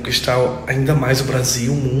propósito, eu venha conquistar ainda mais o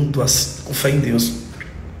Brasil, o mundo, assim, com fé em Deus.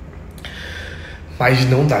 Mas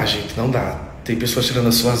não dá, gente, não dá. Tem pessoas tirando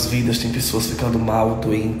as suas vidas, tem pessoas ficando mal,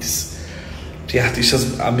 doentes. Tem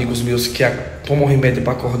artistas, amigos meus, que tomam remédio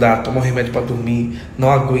para acordar, tomam remédio para dormir,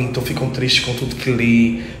 não aguentam, ficam tristes com tudo que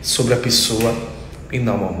lê sobre a pessoa. E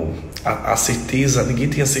não, meu amor, a certeza, ninguém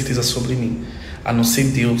tem a certeza sobre mim, a não ser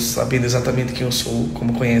Deus, sabendo exatamente quem eu sou,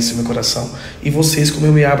 como conhece o meu coração. E vocês, como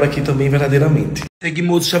eu me abro aqui também verdadeiramente.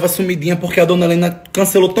 Seguimoso estava sumidinha porque a dona Helena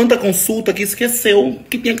cancelou tanta consulta que esqueceu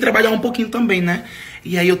que tinha que trabalhar um pouquinho também, né?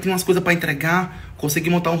 E aí eu tinha umas coisas para entregar, consegui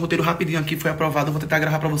montar um roteiro rapidinho aqui, foi aprovado. Eu vou tentar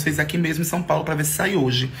gravar para vocês aqui mesmo em São Paulo para ver se sai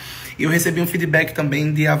hoje. E eu recebi um feedback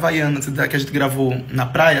também de Havaianas, que a gente gravou na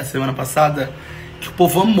praia semana passada, que o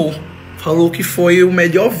povo amou. Falou que foi o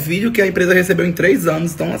melhor vídeo que a empresa recebeu em 3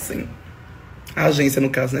 anos, então assim... A agência, no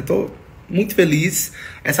caso, né? Tô muito feliz.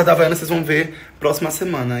 Essa da Havaiana vocês vão ver próxima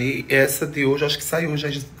semana. E essa de hoje, acho que sai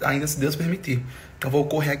hoje, ainda se Deus permitir. Então vou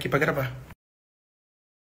correr aqui pra gravar.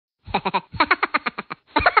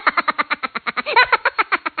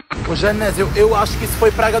 Ô, Genésio, eu acho que isso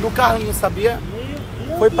foi praga do Carlinhos, sabia?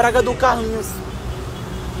 Foi praga do Carlinhos.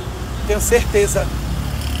 Tenho certeza.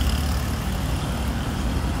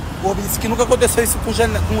 O Bob disse que nunca aconteceu isso com o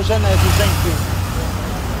Genésio, gente.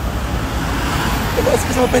 Eu acho que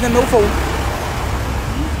eu vou perder meu voo.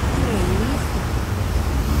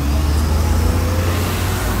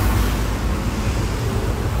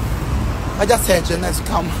 Vai dar certo, Genésio,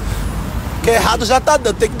 calma. Que errado já tá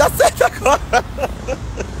dando, tem que dar certo agora.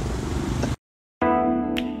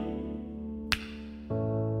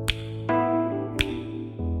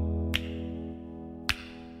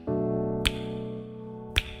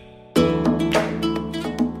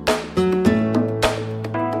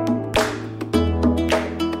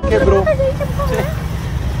 Quebrou.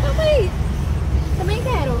 Calma aí. Também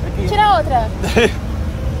quero. Tira outra.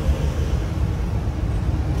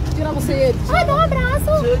 Tira você e ele. Ai, dá um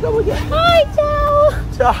abraço. Chega, mulher. Ai, tchau.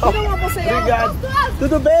 Tchau. Tira uma você e ela. Obrigado.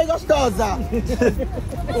 Tudo bem, gostosa?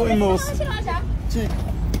 Oi, moço. Vou tirar já.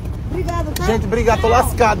 Obrigada, tá? Gente, obrigado, tô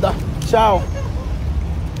lascada. Tchau.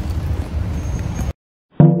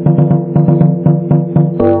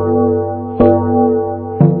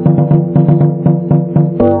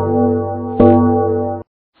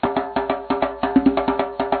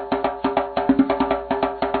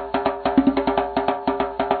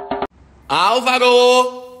 Álvaro!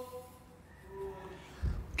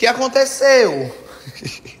 O que aconteceu?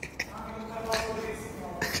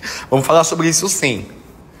 Vamos falar sobre isso sim.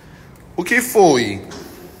 O que foi?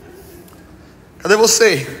 Cadê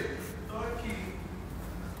você? Tô aqui.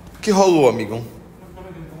 O que rolou, amigo?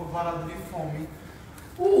 Eu vou varado de fome.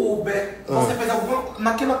 O Uber, você fez alguma...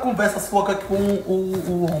 Naquela conversa sua com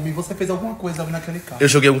o homem, você fez alguma coisa ali naquele carro? Eu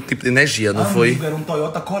joguei um tipo de energia, não foi? Era um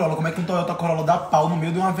Toyota Corolla. Como é que um Toyota Corolla dá pau no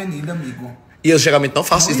meio de uma avenida, amigo? E eu geralmente não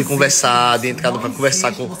faço isso de conversar, de entrar pra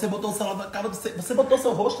conversar com... Você botou o celular na cara, você botou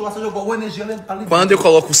seu rosto lá, você jogou alguma energia ali. Quando eu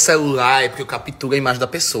coloco o celular é porque eu capturo a imagem da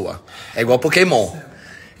pessoa. É igual Pokémon.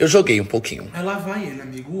 Eu joguei um pouquinho. Aí lá vai ele,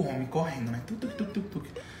 amigo, o homem correndo, né?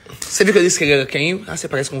 Você viu que eu disse que ele era quem? Ah, você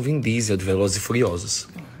parece com o Vin Diesel de Velozes e Furiosos.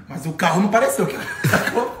 Mas o carro não pareceu, que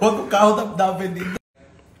o carro da avenida.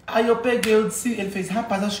 Aí eu peguei, eu disse, ele fez,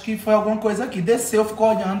 rapaz, acho que foi alguma coisa aqui. Desceu,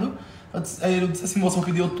 ficou olhando. Aí eu disse assim, moço, eu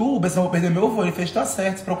pedi o Uber, senão eu vou perder meu voo. Ele fez, tá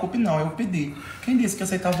certo, se preocupe não. Aí eu pedi. Quem disse que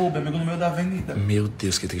aceitava o Uber, amigo, no meio da avenida? Meu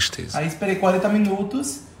Deus, que tristeza. Aí esperei 40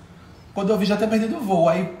 minutos. Quando eu vi, já tinha perdido o voo.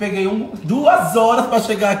 Aí peguei 2 horas pra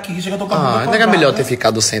chegar aqui. Chega, eu tô com a bunda não era melhor ter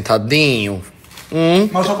ficado sentadinho?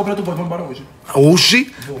 Mas eu já comprei outro voo, vamos embora hoje.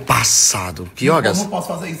 Hoje? Passado. Que horas? Eu não posso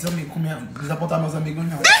fazer isso, amigo, desapontar meus amigos,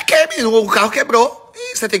 não. O carro quebrou.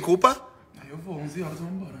 E você tem culpa? Aí eu vou, 11 horas,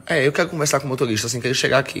 vamos embora. Eu quero conversar com o motorista assim que ele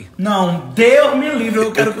chegar aqui. Não, Deus me livre,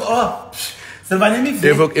 eu quero que... Ó, você não vai nem me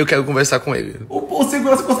ver. Eu quero conversar com ele. O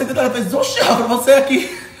segurança conceito fez, oxe, pra você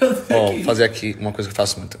aqui. Fazer aqui uma coisa que eu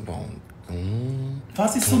faço muito bom.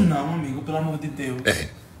 Faça isso não, amigo, pelo amor de Deus.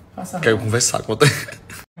 Faça Quero não. conversar com você.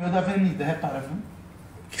 Meu da avenida, repara, viu?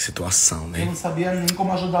 Que situação, Eu né? não sabia nem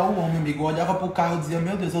como ajudar o homem, amigo. Eu olhava pro carro e dizia,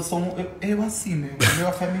 meu Deus, eu sou um... Eu assim, meu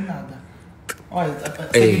afeminada. Olha,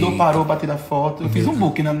 o seguidor parou pra tirar foto. Eu fiz um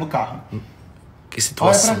book, né, no carro. Que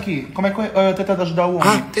situação. Olha pra aqui. Como é que eu tentando ajudar o homem?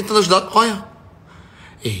 Ah, tentando ajudar. Olha.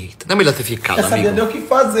 Eita, não é melhor ter ficado, Eu sabia amigo. nem o que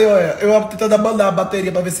fazer, olha. Eu tentando abandonar a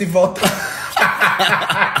bateria pra ver se volta.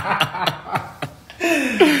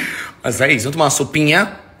 Mas é isso, vamos tomar uma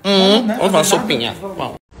sopinha. Vamos tomar uma sopinha.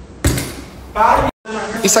 Vamos.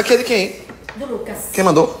 Isso aqui é de quem? Do Lucas. Quem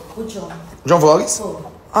mandou? O John. John Vlogs? Foi.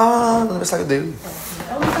 Ah, no aniversário dele.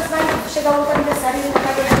 O Lucas vai chegar no aniversário e ele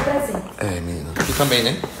vai ganhar o presente. É, menina. Aqui também,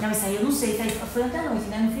 né? Não, isso aí eu não sei. Isso aí foi ontem à noite,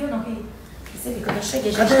 né? Não fui eu não que você viu. Quando eu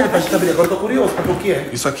cheguei, já Cadê ele pra estava... gente abrir? Agora eu tô curioso pra ver o que é.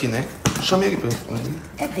 Isso aqui, né? Chamei ele pra ele.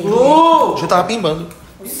 É dele. Já tava pimbando.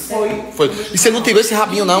 Foi. E você não tirou esse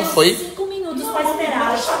rabinho, não? Foi? 5 minutos pra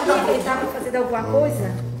esperar. Ele tava fazendo alguma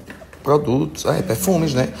coisa? Produtos. Ah, é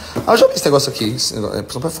perfumes, né? Ah, eu já vi esse negócio aqui.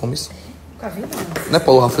 São perfumes. Nunca vi, não. Não é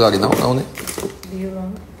Paulo Rafilari, não? Não, né?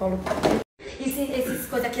 Violão, Paulo. Essas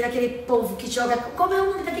coisas aqui daquele povo que joga... Como é o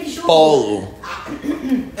nome daquele jogo? Polo.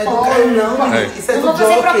 É do cara não, É. isso é Não do vou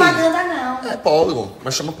fazer jockey. propaganda, não. É Polo.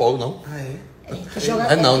 Mas chama Polo, não? Ah,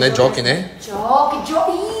 é? É não, né? Jockey, né?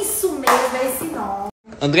 Jockey, isso mesmo, é esse nome.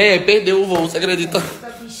 André, perdeu o voo, você acredita?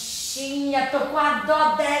 Bichinha, tô com a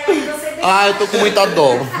dó dela e você... Ah, eu tô com muita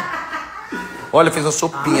dó. Olha, fez uma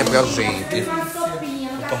sopinha pra gente. Uma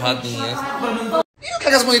sopinha, não Torradinha. E o que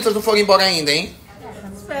as bonitas não foram embora ainda, hein?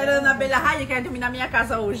 Esperando a abelha rainha que vai dormir na minha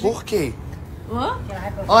casa hoje. Por quê? Hã?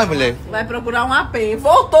 Ai, mulher. Vai procurar um AP.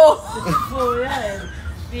 Voltou! Foi,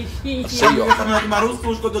 bichinho. Sei, ó. Essa mulher tomaram um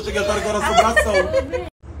susto quando eu cheguei agora com a sobração.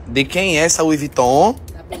 De quem é essa Louis Vuitton?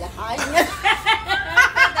 Abelha rainha.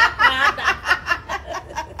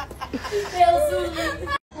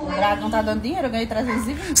 O Brado não tá dando dinheiro, eu ganhei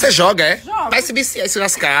 320. Você joga, é? Joga. Vai se viciar, se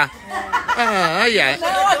lascar. Ah, ai, ai.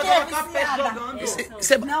 Não, aqui é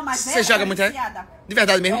viciada. Não, mas Você joga muito, é? viciada. De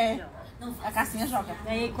verdade mesmo? É. A Cassinha joga.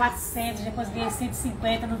 Ganhei 400, depois ganhei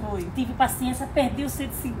 150 no voo. Tive paciência, perdi os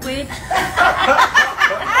 150.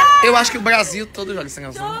 Eu acho que o Brasil todo joga essa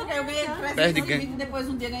canção. Joga, eu ganhei Perde, 320, depois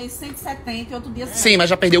um dia ganhei 170 e outro dia 100. Sim, mas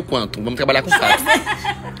já perdeu quanto? Vamos trabalhar com fato.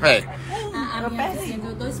 É. A minha vizinha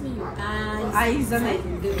deu 2 mil. A Isa, né?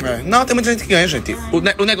 É. Não, tem muita gente que ganha, gente.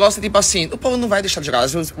 O negócio é tipo assim, o povo não vai deixar de jogar.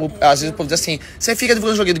 Às vezes o povo diz assim, você fica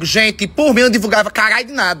divulgando jogo. Eu digo, gente, por mim eu não divulgava caralho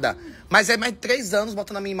de nada. Mas é mais de 3 anos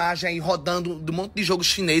botando a minha imagem aí, rodando do monte de jogo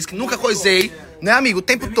chinês que nunca coisei, né, amigo? O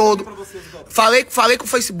tempo todo. Falei com o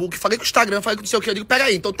Facebook, falei com o Instagram, falei com não sei o que. Eu digo,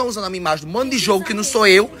 peraí, então estão usando a minha imagem do monte de jogo que não sou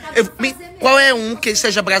eu. Qual é um que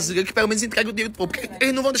seja brasileiro que pelo menos entregue o dinheiro pro povo? Porque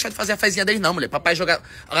eles não vão deixar de fazer a fezinha deles, não, mulher. Papai joga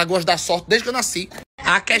Lagoas da Sorte desde que eu nasci.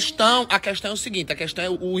 A questão é o seguinte, a questão é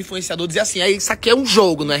o influenciador dizer assim, isso aqui é um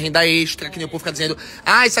jogo, não é renda extra, que nem o povo fica dizendo,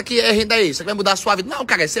 isso aqui é renda extra, isso aqui vai mudar a sua vida. Não,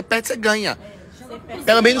 cara, você perde, você ganha.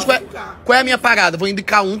 Pelo menos, qual é a minha parada? Vou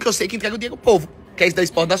indicar um que eu sei que entrega o dinheiro pro povo, que é esse da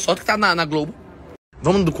Esporte da Sorte, que tá na Globo.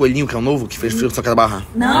 Vamos do Coelhinho, que é o novo, que fez só aquela barra?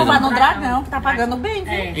 Não, vai no Dragão, que tá pagando bem,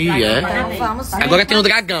 viu? E é? Então vamos... Agora tem o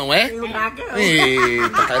Dragão, é? Tem o Dragão. Eita,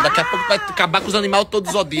 cara, daqui a pouco vai acabar com os animais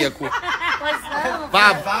todos zodíacos. Pois não,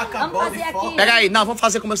 Vamos fazer aqui. Peraí, não, vamos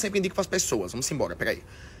fazer como eu sempre indico pras pessoas. Vamos embora, peraí.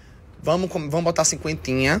 Vamos botar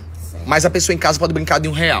 50, mas a pessoa em casa pode brincar de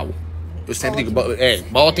R$1. Eu sempre digo,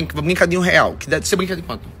 botem brincar de R$1. Que deve ser brincar de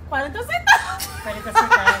quanto? 40 centavos. 40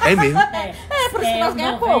 centavos. É mesmo? É, por isso que nós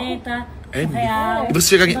ganhamos pouco. 90, É mesmo? R$1. E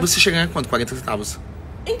você chega a ganhar quanto? 40 centavos?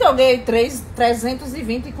 Então, eu ganhei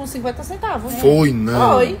 320 com 50 centavos. Foi,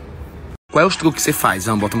 não. Foi. Qual é os truques que você faz?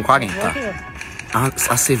 Vamos, bota um 40.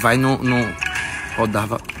 Você vai no...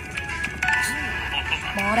 Rodava...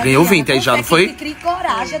 Bora, Ganhou Adriana, 20 aí já, não que foi? crie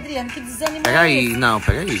coragem, Adriano, que desanimou. Peraí, não,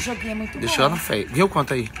 peraí. Esse joguinho é muito Deixa bom. eu na fé. Ganhou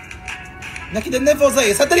quanto aí? Não é que deu nervoso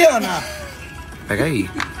aí, essa Adriana. Peraí.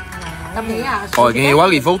 Também acho. Ó, ganhou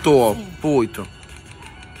ali, voltou, ó. Pro 8.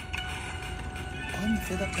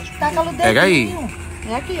 Taca no Pega aí. dedinho.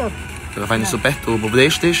 É aqui, ó. Ela vai no Super Turbo.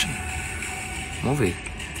 Deixa. Vamos ver.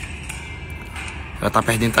 Ela tá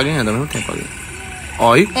perdendo e tá ganhando ao mesmo tempo ali.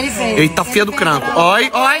 Oi. Ele fez. Eita, fia do fez, cranco. não.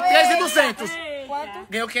 Oi, 3.200. Quanto?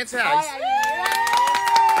 Ganhou R$500.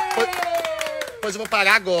 Pois eu vou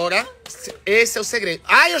parar agora. Esse é o segredo.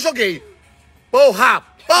 Ai, eu joguei. Porra.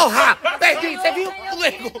 Perdi. Você viu,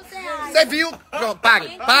 nego? Você viu? Pronto, para.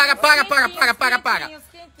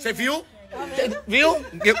 Você viu? Viu?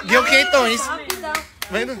 Ganhou 500.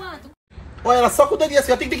 Vendo? Olha, ela só com o dedinho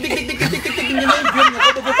assim, ó. Tic, ninguém viu, né?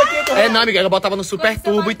 Quando eu vi, foi 500 É, não, amiga. Ela botava no Super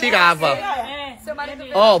Turbo e tirava.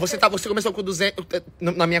 Ó, você começou com 200,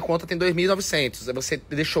 na minha conta tem 2.900, você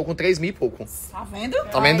deixou com 3.000 e pouco. Tá vendo?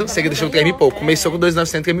 Tá vendo? Você deixou com 3.000 e pouco, começou com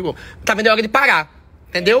 2.900, 3.000 e pouco. Tá vendo? É hora de parar,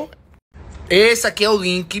 entendeu? Esse aqui é o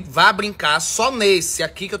link, vá brincar só nesse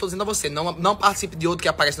aqui que eu tô dizendo a você. Não participe de outro que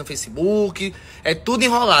aparece no Facebook. É tudo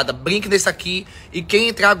enrolada. Brinque nesse aqui. E quem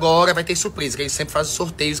entrar agora vai ter surpresa. Que eles sempre fazem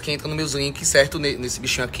sorteios, quem entra nos meus links, certo? Nesse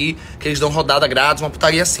bichinho aqui. Que eles dão rodada grátis, uma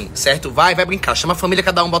putaria assim, certo? Vai brincar. Chama a família,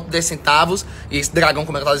 cada um bota 10 centavos. E esse dragão,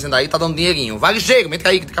 como eu tava dizendo aí, tá dando dinheirinho. Vai ligeiro, entra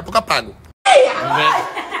aí, que daqui a pouco eu pago.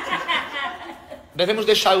 Devemos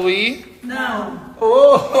deixá-lo ir? Não.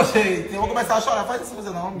 Gente, eu vou começar a chorar. Faz isso você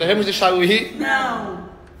não. Devemos deixá-lo ir? Não.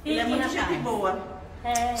 Ele é muito gente boa.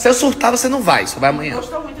 Se eu surtar, você não vai. Só vai amanhã.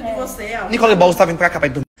 Gostou muito de você, ó. Nicole Balls tá vindo pra cá pra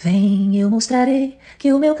dormir. Vem, eu mostrarei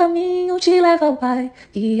que o meu caminho te leva ao Pai.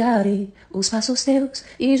 Guiarei os passos teus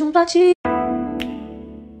e junto a ti.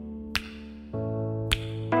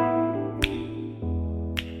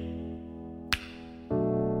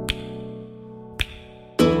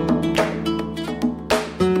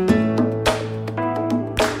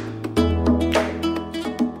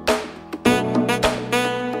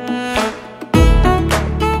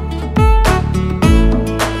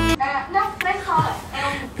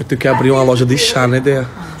 Eu tenho que abrir uma loja de chá, né, Dea?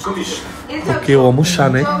 Porque eu amo chá,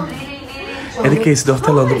 né? É de que esse de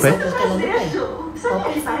hortelã do pé?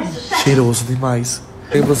 Cheiroso demais.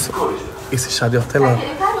 Lembra esse chá de hortelã?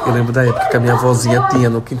 Eu lembro da época que a minha avózinha tinha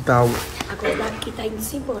no quintal. Agora aqui tá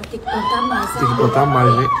indo-se embora, tem que plantar mais. Tem que plantar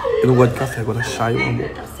mais, né? Eu não gosto de café, agora chá eu amo.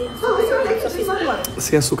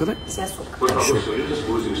 Sem açúcar, né? Sem açúcar. Show.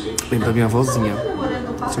 Lembro da minha avózinha.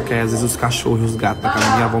 Só que aí, às vezes os cachorros e os gatos da casa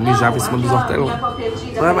da minha avó mijavam em cima dos hortelãs.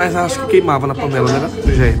 Mas acho que queimava na panela, né?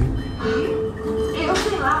 O germe.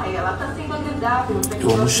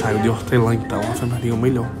 Eu amo chá de hortelã, então. A família é o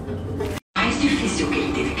melhor. Mais difícil que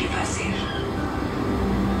ele teve que fazer.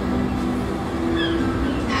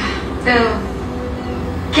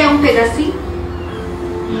 Quer um pedacinho?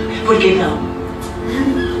 Por que não?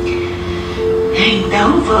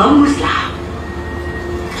 Então vamos lá.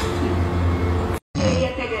 Eu ia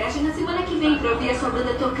até a garagem na semana que vem pra ouvir a sua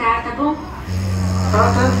banda tocar, tá bom?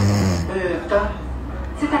 Tá.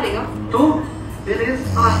 Você tá legal? Tô? Beleza.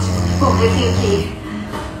 Ótimo. Bom, eu tenho que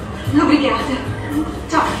ir. Obrigada.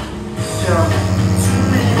 Tchau.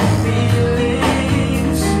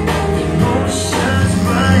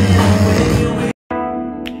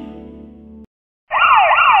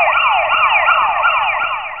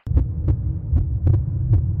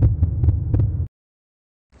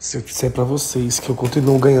 Se eu disser pra vocês que eu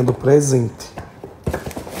continuo ganhando presente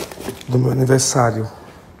do meu aniversário,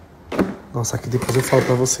 nossa, aqui depois eu falo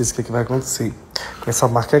pra vocês o que vai acontecer com essa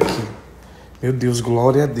marca aqui. Meu Deus,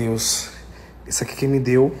 glória a Deus. Esse aqui quem me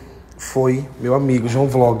deu foi meu amigo, João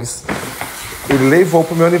Vlogs. Ele levou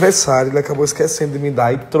pro meu aniversário, ele acabou esquecendo de me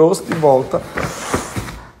dar e trouxe de volta.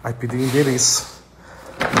 Aí pediu o endereço.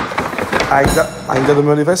 Ainda do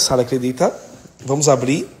meu aniversário, acredita? Vamos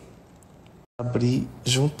abrir? Abrir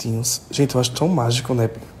juntinhos. Gente, eu acho tão mágico,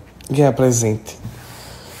 né? Ganhar presente.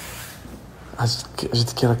 A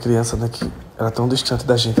gente que era criança, né? Que era tão distante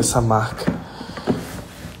da gente, essa marca.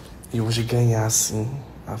 E hoje ganhar, assim...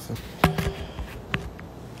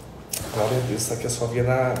 Glória a Deus, isso aqui eu só via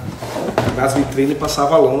nas vitrines e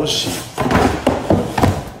passava longe.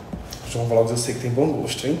 João Vlogs, eu sei que tem bom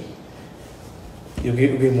gosto, hein? E eu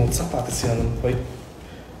ganhei um monte de sapato esse ano, não foi?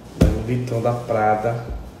 No Vitão da Prada,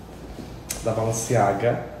 da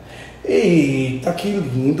Balenciaga. Eita, que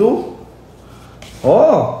lindo!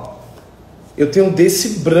 Ó! Eu tenho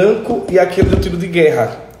desse branco e aquele do tiro de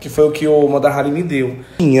guerra, que foi o que o Mandahari me deu.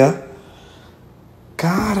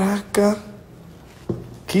 Caraca!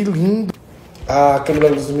 Que lindo! A câmera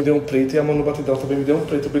luz me deu um preto e a mano batidão também me deu um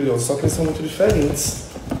preto brilhoso. Só que eles são muito diferentes.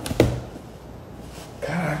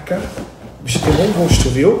 Caraca! O bicho tem bom gosto,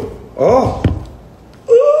 viu? Ó!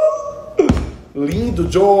 Lindo,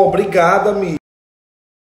 Joe! Obrigado, amigo!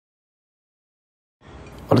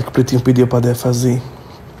 Olha o que o Pretinho pediu pra Dé fazer.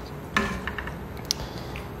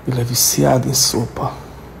 Ele é viciado em sopa.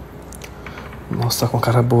 Nossa, tá com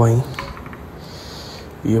cara boa, hein?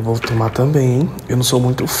 E eu vou tomar também, hein? Eu não sou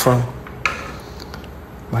muito fã,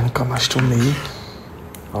 mas nunca mais tomei.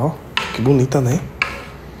 Ó, que bonita, né?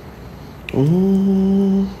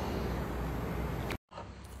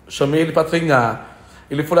 Chamei ele pra treinar.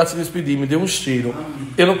 Ele foi lá se despedir, me deu um cheiro.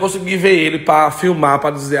 Eu não consegui ver ele pra filmar,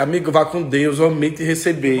 pra dizer, amigo, vá com Deus, eu amei te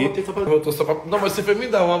receber. Voltou só pra... Não, mas você foi me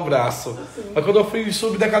dar um abraço. Mas quando eu fui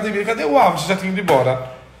subir da academia, cadê o Álvaro? Você já tinha ido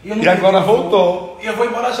embora. E agora voltou. E eu vou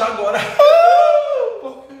embora já agora.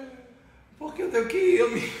 Por que tenho que ir,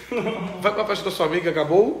 amigo. Vai pra festa da sua amiga,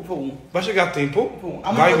 acabou? Vou. Vai chegar a tempo? Vou.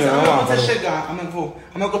 Vai não, amanhã quando Álvaro. você chegar, amanhã eu vou.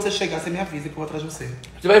 Amanhã quando você chegar, você me avisa que eu vou atrás de você.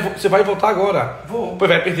 Você vai voltar agora? Vou. Pois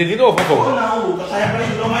vai perder de novo, amor. Vou não, Lucas. Tá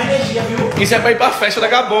representando mais energia, viu? Isso é pra ir pra festa da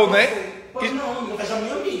Gabon, né? Pois não, amigo. Festa da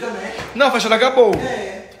minha amiga, né? Não, a festa da Gabon.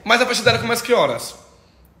 É. Mas a festa dela começa que horas?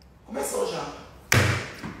 Começou já.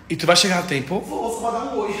 E tu vai chegar a tempo? Vou, só pra dar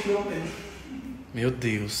um oi, pelo menos. Meu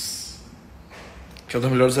Deus. Que é uma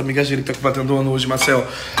das melhores amigas dele que tá completando um ano hoje, Marcel.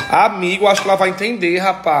 Amigo, acho que ela vai entender,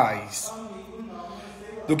 rapaz.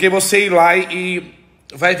 Do que você ir lá e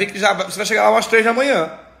vai ver que você vai chegar lá às 3 da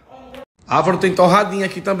manhã. Álvaro tem torradinha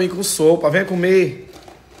aqui também com sopa. Venha comer.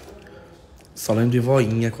 Só lembro de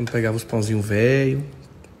voinha quando pegava os pãozinhos velho.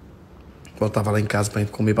 Quando eu tava lá em casa pra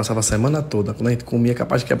gente comer, passava a semana toda. Quando a gente comia,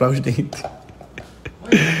 capaz de quebrar os dentes.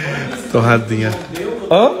 Torradinha.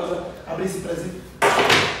 Hã? Abri esse presente.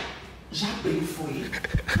 Já abriu, foi?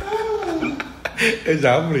 Eu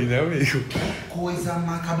já abri, né, amigo? Coisa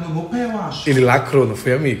macabra no meu pé, eu acho. Ele lacrou, não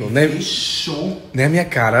foi, amigo? Né? Fechou. Nem a minha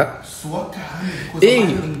cara. Sua cara, amigo. Coisa Ei,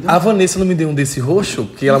 mais linda. a Vanessa não me deu um desse roxo?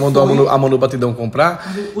 Que ela mandou a Manu Batidão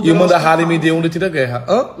comprar. O E o dela Manda é Harley me falso. deu um de tira-guerra.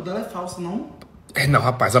 Hã? O dela é falso, não? É, não,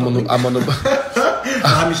 rapaz, a Manu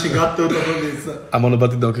Ah, me xingar tanto a Vanessa. a Manu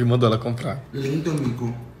Batidão que mandou ela comprar. Lindo,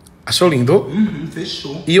 amigo. Achou lindo?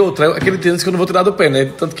 Fechou. E outra, aquele tênis que eu não vou tirar do pé, né?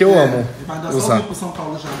 Tanto que eu amo Vai dar só usar. um pro São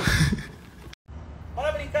Paulo já.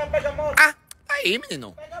 Bora brincar, pega a moto. Ah, aí,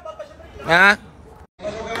 menino. Ah.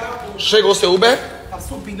 Chegou o seu Uber? Tá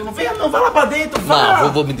subindo, não venha não, vai lá pra dentro, vai.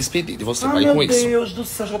 Não, vou me despedir de você, vai meu com isso. Deus do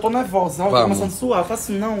céu, já tô nervosa. Olha, Vamos. começando a suar, faça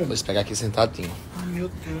assim não. Vou esperar aqui sentadinho. Ai, meu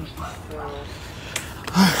Deus do céu.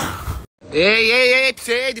 Ei,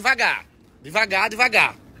 ei, devagar.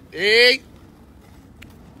 Devagar. Ei.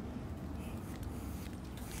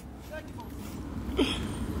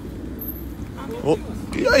 Oh,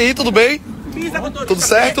 e aí, tudo bem? Tudo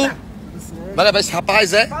certo? Vai levar esse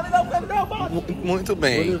rapaz, é? Muito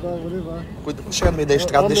bem. Vou levar. Cuida, chega no meio da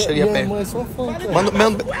estrada, deixa ele a pé. Mãe, sou fã.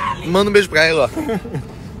 Manda um beijo pra ela, ó.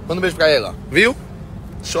 Manda um beijo pra ela, viu?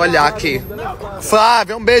 Deixa eu olhar aqui.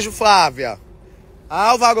 Flávia, um beijo, Flávia.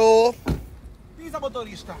 Álvaro. Pisa,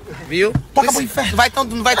 motorista. Viu? Toca pro inferno.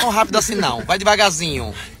 Não vai tão rápido assim, não. Vai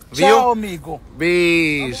devagarzinho. Viu? Tchau, amigo.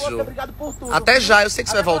 Beijo. Obrigado por tudo. Até já, eu sei que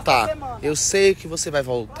você vai voltar. Eu sei que você vai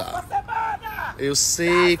voltar. Eu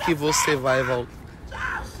sei que você vai voltar.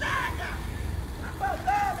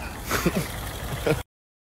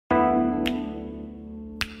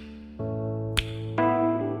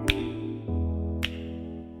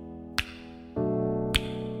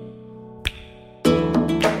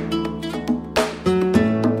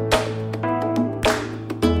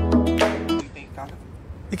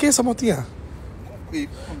 E quem é essa motinha?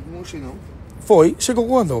 Não sei não. Foi? Chegou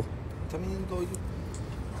quando? Tá menino doido.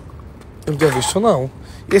 Eu não tinha visto, não.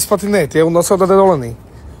 E esse patinete é o nosso da Deolane?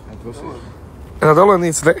 É de você. É da Deolane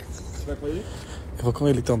isso, né? Você vai com ele? Eu vou com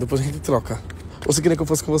ele, então. Depois a gente troca. Ou você queria que eu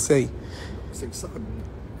fosse com você aí? Você que sabe.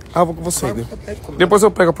 Ah, eu vou com você. Depois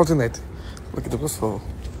eu pego a patinete. Aqui, depois, por favor.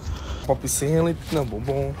 Pop Cena, não,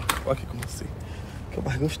 bombom. Vou aqui com você. Que é o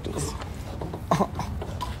mais gostoso.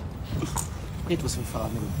 O que você vai falar,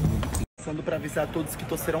 amigo? Passando pra avisar a todos que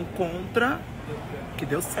torceram contra, que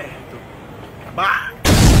deu certo. Bah!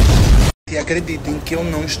 E acreditem que eu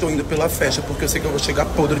não estou indo pela festa, porque eu sei que eu vou chegar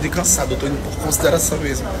podre de cansado. Eu tô indo por consideração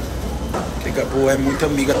mesmo. Porque Gabo é muito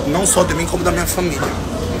amiga, não só de mim, como da minha família.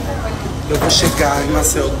 Eu vou chegar em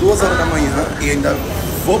Marcel 2 horas da manhã e ainda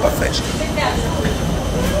vou pra festa.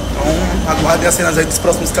 Então, aguardem as cenas aí dos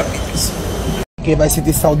próximos capítulos. Quem vai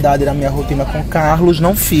sentir saudade da minha rotina com Carlos,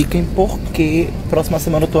 não fiquem, porque próxima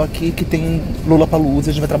semana eu tô aqui, que tem Lollapalooza,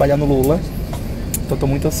 a gente vai trabalhar no Lula. Então eu tô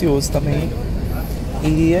muito ansioso também.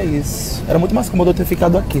 E é isso. Era muito mais cômodo eu ter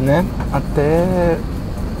ficado aqui, né? Até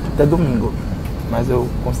domingo. Mas eu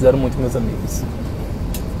considero muito meus amigos.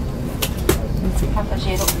 Enfim.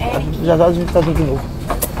 Já a gente tá junto de novo.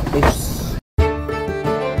 Beijos.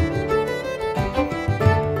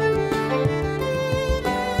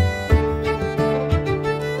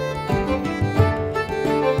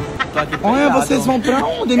 Olha, vocês vão pra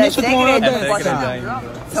onde? Deixa eu uma hora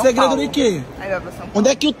dessa. Segredo de quê? Onde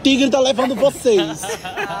é que o tigre tá levando vocês?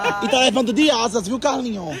 E tá levando de asas, viu,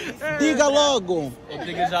 Carlinho? Diga logo. O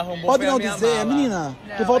tigre já arrombou. Pode não dizer, menina.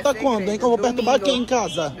 Tu volta quando, hein? Que eu vou perturbar quem em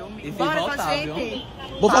casa?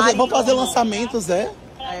 Vou fazer lançamentos, é?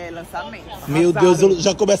 É, lançamento. Meu Deus,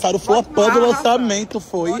 já começaram flopando o lançamento,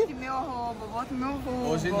 foi? Bote meu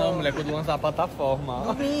roubo. Hoje não, mulher, quando lançar a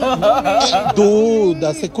plataforma.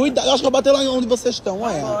 Duda, você cuida. Eu acho que eu vou bater lá onde vocês estão,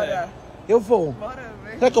 é. Bora. Eu vou. Bora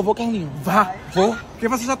ver. Será que eu vou, Carlinho? Vá, vou. Porque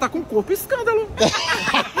você já tá com o corpo escândalo.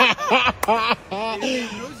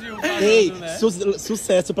 Ei,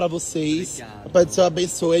 sucesso pra vocês. O Pai do Céu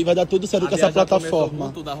abençoe e vai dar tudo certo com essa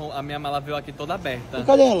plataforma. A minha mala veio aqui toda aberta. E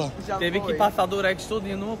cadê ela? Teve que passar durex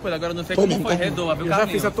tudinho numa coisa. Agora eu não sei como foi. Redou, viu, Eu já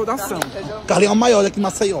fiz a toda ação. Carlinhos é o maior daqui em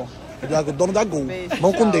Maceió. Ele é o dono da Gol.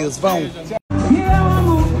 Vão com Deus, vão.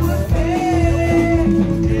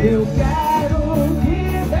 Eu quero te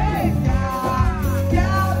beijar, te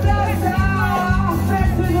abraçar,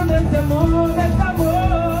 preciso desse amor, desse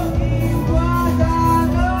amor. E quando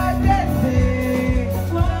anoitecer,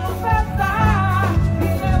 vamos pensar que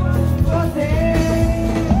eu amo você.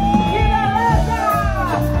 Que beleza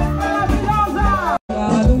maravilhosa!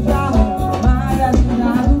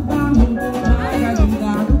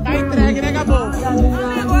 Tá entregue, né, Gabô?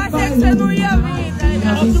 Amigo, achei que você não ia vir, né?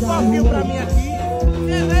 Mostra um pouquinho pra mim aqui.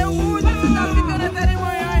 Você veio muito, você tá ficando até de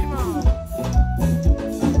manhã, irmão.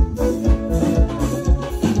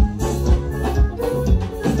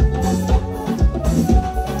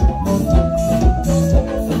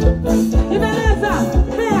 Que beleza!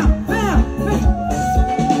 Venha, venha, venha!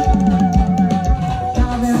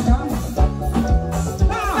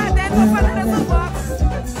 Vai dentro, vou fazer essa box.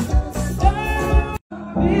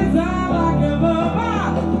 Avisa que eu vou,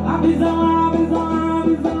 avisa.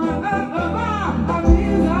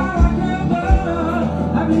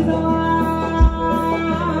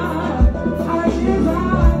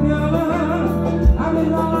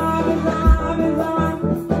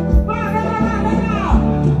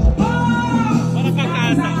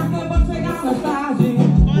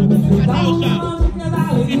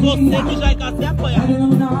 Se você que já encaixou, você apanha.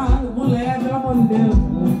 Mulher, pelo amor de Deus.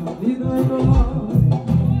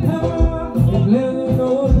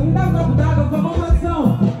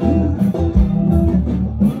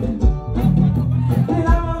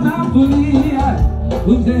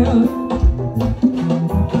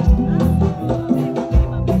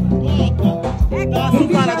 Assim,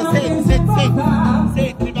 parada, sente devagar.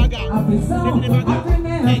 Sempre devagar.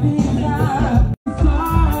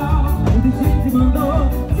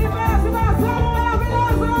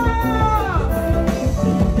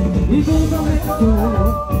 E tudo começou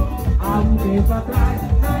há um tempo atrás,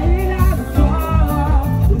 na Ilha do Sol.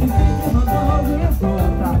 O destino mandou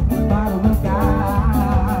resposta para o meu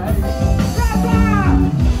cais.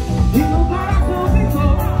 E no coração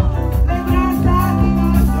ficou lembrança que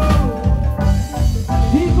marcou.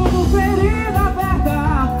 E como ferida aberta,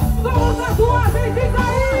 somos tatuagens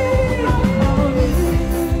aí.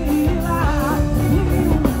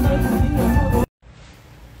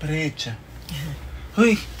 Preta.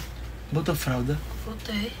 Oi. Botou fralda?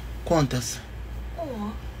 Botei. Quantas?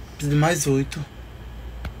 Uma. Preciso de mais 8.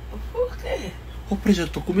 Por quê? Ô, Preta, eu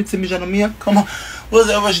tô com medo de você mijar na minha cama.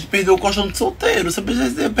 A gente perdeu o colchão de solteiro. Você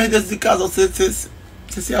perder esse casal, você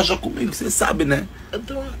se acha comigo, você sabe, né? Eu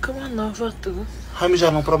dou uma cama nova a tu. Vai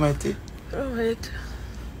mijar, não promete? Prometo.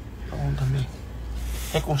 Bom também.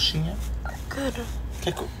 Quer conchinha? Quero.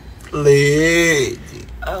 Quer leite?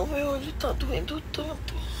 Ah, o meu olho tá doendo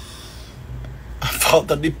tanto. A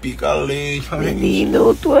falta de pica leite.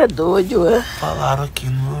 Menino, tu é doido, é? Falaram aqui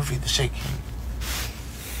no meu ouvido, cheguei.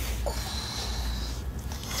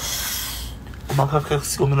 Como é que vai ficar com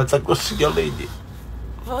ciúme nessa coxinha, Lady?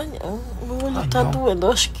 Vai não, meu olho tá doendo,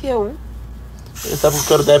 acho que é um. Ele sabe que eu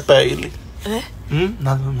quero dar pra ele. É?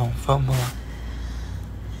 Nada não, vamos lá.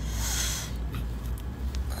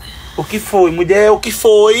 O que foi, mulher? O que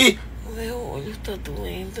foi? Meu olho tá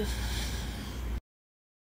doendo.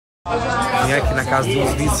 Vim aqui na casa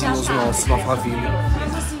dos vizinhos nossos, na família,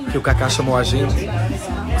 que o Cacá chamou a gente,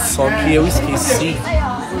 só que eu esqueci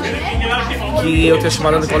que eu tinha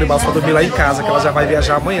chamado a Nicole Balsa pra dormir lá em casa, que ela já vai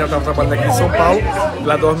viajar amanhã. Ela tava trabalhando aqui em São Paulo,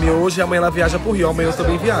 ela dorme hoje e amanhã ela viaja pro Rio, amanhã eu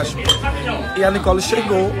também viajo. E a Nicole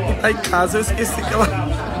chegou e tá em casa, eu esqueci que ela...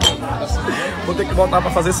 Vou ter que voltar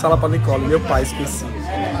pra fazer sala pra Nicole, meu pai, esqueci.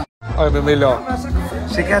 Olha, meu melhor.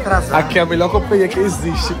 Cheguei atrasado. Aqui é a melhor companhia que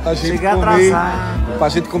existe pra gente Cheguei comer. atrasado. Pra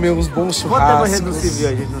gente comer uns bons Quanto tempo a churrascos. gente não se viu?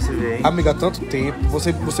 A gente não se vê, hein? Amiga, há tanto tempo.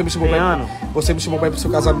 Você me chamou Tem bem. ano? Você me chamou bem pro seu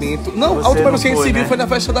casamento. Não, Você a última não vez que a gente foi, se viu né? foi na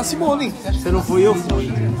festa da Simone. Você não foi, eu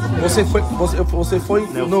fui. Você foi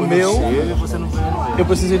Eu no fui meu. seu e você não foi no meu. Eu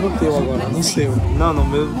precisei no teu agora, no seu. Não, no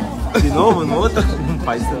meu. De novo, no outro? Não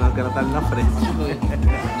faz isso não, que ela tá ali na frente.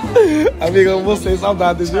 Amiga, amo você,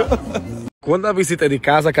 saudades, viu? Quando a visita é de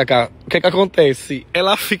casa, Cacá, o que é que acontece?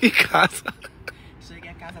 Ela fica em casa. Cheguei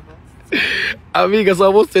a casa, Amiga,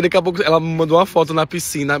 só você. Daqui a pouco ela me mandou uma foto na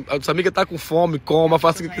piscina. Eu disse, amiga, tá com fome? Coma,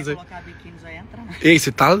 faça o que quiser. Ei,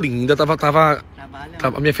 você tá linda.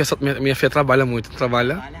 Minha filha trabalha muito.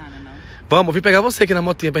 Trabalha? Vamos, vim pegar você aqui na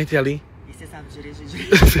motinha pra gente ir ali. E você sabe sabe dirigir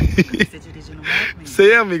Você dirigir no moto?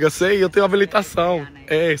 Sei, amiga, sei. Eu tenho habilitação.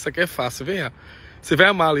 É, isso aqui é fácil. Venha. Você vai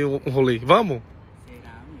amar ali um rolê. Vamos?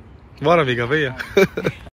 Bora, amiga, venha.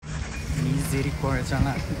 Misericórdia,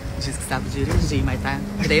 ela diz que sabe dirigir, mas tá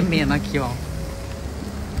tremendo aqui, ó.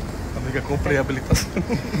 Amiga, comprei a habilitação.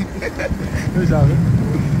 Eu já, viu?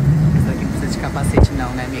 Isso aqui não precisa de capacete não,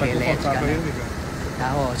 né, amiga? Tá Elétrica, confortável, né? hein, amiga?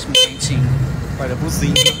 Tá ótimo, quentinho. Olha,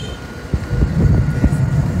 buzina.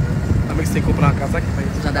 Amiga, você tem que comprar uma casa aqui pra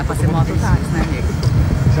isso. Já dá pra ser mototáxi, né, amiga?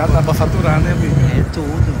 Já dá pra faturar, né, amiga? É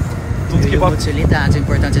tudo. Tudo que bota... utilidade, é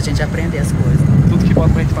importante a gente aprender as coisas. Tudo que bota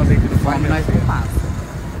pra gente fazer aqui no Conforme nós não passa.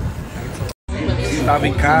 Tava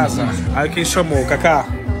em casa, aí quem chamou? Cacá?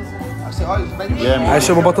 Aí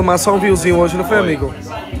chamou pra tomar só um vinhozinho hoje, não foi, amigo?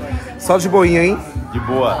 Só de boinha, hein? De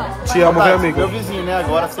boa. Te amo, viu, amigo? Meu vizinho, né?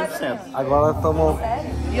 Agora 100%. Agora tamo...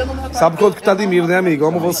 Sabe quanto que tá admiro, né, amigo? Eu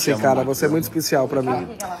amo você, cara. Você é muito especial pra mim.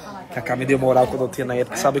 Cacá me deu moral quando eu tinha na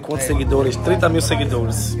época. Sabe quantos seguidores? 30 mil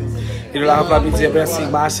seguidores. Ele olhava pra mim e dizia bem assim,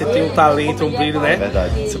 Márcio, você tem um talento, um brilho, né? É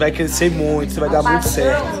verdade. Você vai crescer muito, você vai dar muito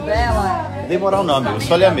certo. Dei moral não, amigo. Eu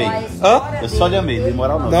só lhe amei. Hã? Eu só lhe amei. Dei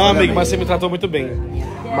moral não. Não, amigo, mas você me tratou muito bem.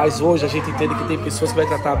 Mas hoje a gente entende que tem pessoas que vai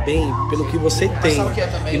tratar bem pelo que você tem.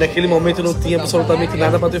 E naquele momento eu não tinha absolutamente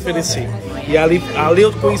nada pra te oferecer. E ali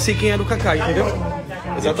eu conheci quem era o Cacá, entendeu?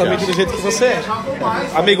 Exatamente do jeito que você é.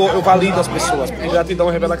 Amigo, eu valido as pessoas, porque gratidão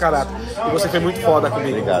revela caráter. E você foi muito foda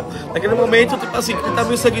comigo. Obrigado. Naquele momento, tipo assim, 30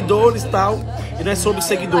 mil seguidores e tal. E não é sobre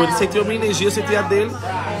seguidores. Sentiu a minha energia, senti a dele.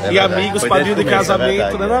 E verdade. Amigos, Foi padrinho de desde o começo,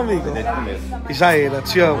 casamento, né, não, amigo? Foi desde o começo. E já era,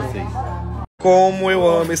 te amo. Como eu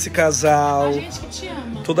amo esse casal.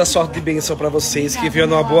 Toda sorte de bênção pra vocês, que veio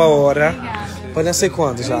numa boa hora. Pode nascer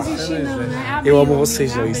quando já? Eu amo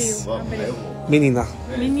vocês dois. Menina.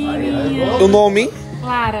 Menininha. O nome?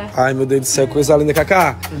 Clara. Ai, meu Deus do céu, coisa linda.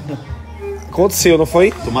 Cacá, aconteceu, não foi?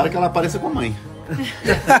 Tomara que ela apareça com a mãe.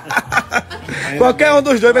 Qualquer um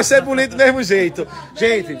dos dois vai ser bonito do mesmo jeito.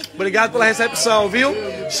 Gente, obrigado pela recepção, viu?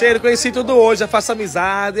 Cheiro, conheci tudo hoje, já faço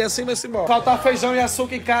amizade e assim vai se embora. Faltar feijão e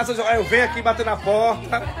açúcar em casa, eu venho aqui bater na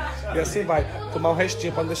porta e assim vai. Tomar um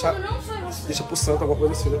restinho pra não deixar... Deixa pro santo, alguma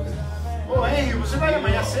coisa assim, né? Ô, Henry, você vai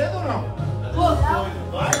amanhã cedo ou não?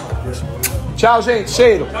 Tchau, gente.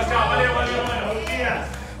 Cheiro. Tchau, valeu.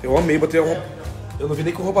 Eu amei, botei a roupa... Eu não vi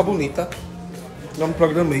nem com roupa bonita. Não me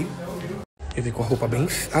programei. Eu vim com a roupa bem...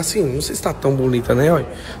 Assim, não sei se tá tão bonita, né? Olha,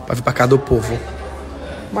 pra vir pra cá do povo.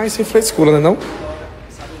 Mas sem frescura, né não?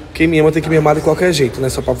 Quem me ama tem que me amar de qualquer jeito, não é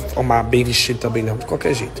só pra amar bem vestido também, não. De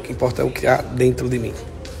qualquer jeito. O que importa é o que há dentro de mim,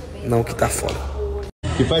 não o que tá fora.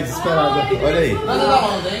 Que pai desesperado, olha aí. Não, da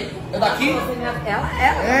onde, hein? É daqui?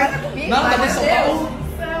 Ela comigo. Não, tá de São Paulo.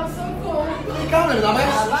 Calma, não dá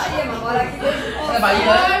mais. Bahia, mas mora aqui. É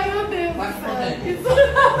Bahia, Ai, meu Deus. vai pro Pronete.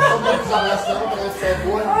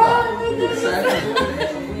 Ai, meu Deus do céu.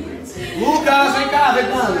 Lucas, vem cá, vem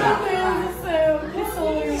cá. Meu Deus do céu, que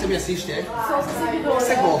sonho. Você me assiste, é? Sou sua seguidora.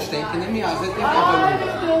 Você gosta, hein? Que nem minha, você tem Ai, meu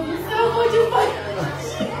Deus do céu, eu vou desmaiar.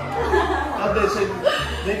 Deixa ele.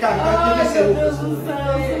 Vem cá, Ai, meu Deus do céu,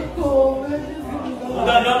 socorro, meu Jesus. Não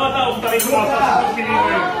dá pra dar um, tá igual, pequenininho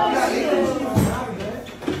aí.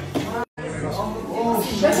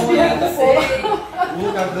 Deixa eu virar com fogo.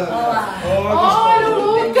 Olha o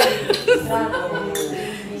Lucas.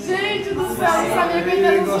 Gente do céu, não sabia que eu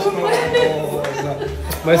ia ter surpresa.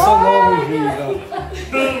 Mas sou novo, vida.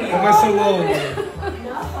 Começa logo.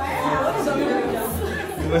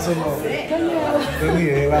 Começa logo.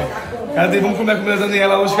 Daniela. Cadê? Vamos comer a comida da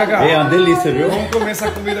Daniela hoje, Cacá? É uma delícia, viu? Vamos comer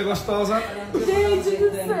essa comida gostosa. Gente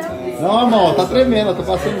do céu. Não, irmão, tá tremendo, tá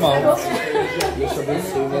passando mal. Deus te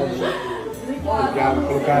abençoe, meu amor. Obrigado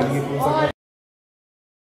pelo carinho, por essa...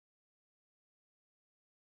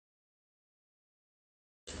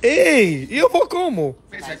 Ei, e eu vou como?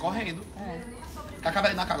 Você vai correndo. Acaba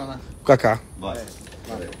aí na carona. Cacá. Bora.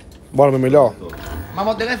 Bora, meu melhor? Mas o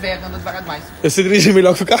modo dele é velho, anda devagar demais. Eu sei dirigir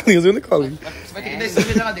melhor que o Carlinhos, viu, Nicole? Você vai ter que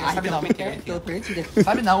descer e na dele. Sabe não, mentira.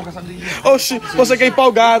 Sabe não, eu sabe dirigir. Oxi, você que é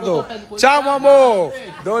empolgado. Tchau, meu amor.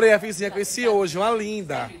 Adorei a vizinha, conheci hoje, uma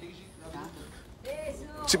linda.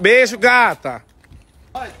 Beijo, gata.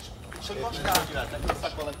 Deixa eu mostrar.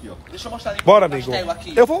 Deixa eu mostrar ali. Bora, amigo.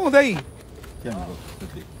 Eu vou onde aí? Aqui, amigo.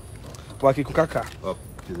 Tô aqui com o Cacá. Ó,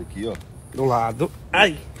 fiz aqui, ó. Do lado.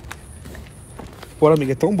 Ai. Bora,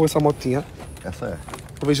 amiga, é tão boa essa motinha. Essa é.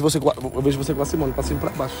 Eu vejo você com a Simone, pra cima e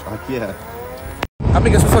pra baixo. Aqui é.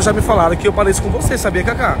 Amiga, as pessoas já me falaram que eu pareço com você, sabia,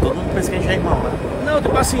 Cacá? Todo mundo pensa que a gente é irmão, né? Não,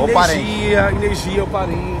 tipo assim, Ou energia, o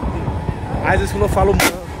parente. Às vezes quando eu falo...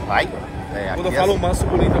 Vai? Quando eu falo manso,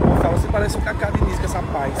 bonito, eu falo, você parece um Cacá de Início, essa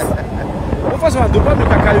paz. Vamos fazer uma dupla, meu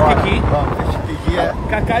Cacá e o Kiki? Vamos, Kiki é.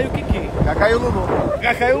 Cacá e o Kiki. Cacá e o Lulu.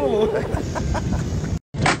 Cacá e o Lulu.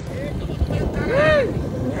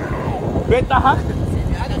 Eita,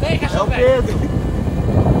 é o Pedro.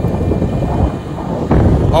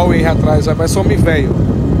 Olha o Henry atrás, vai ser homem velho.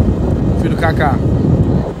 Filho do Cacá.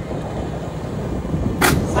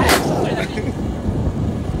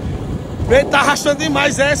 Ele tá arrastando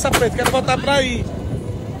demais essa, Pedro. Quero voltar pra aí.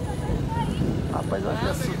 Rapaz, eu acho que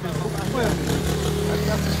é subir. Acho que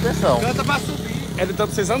é a suspensão. Canta pra subir. É de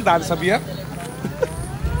tanto vocês andarem, sabia?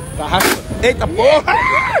 Tá arrastando. Eita, porra!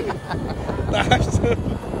 Tá arrastando.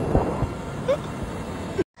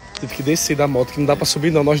 Tive que descer da moto, que não dá pra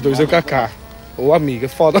subir não, nós dois, eu e o Cacá. Ô, amiga,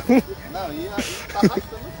 foda. Não, e aí tá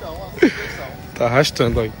arrastando o chão, a suspensão. Tá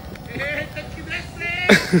arrastando aí. Ei, tem que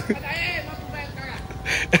descer. Cadê?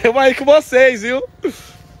 Eu vou aí com vocês, viu?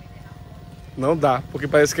 Não dá, porque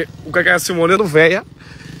parece que o Cacá Simone é do Veia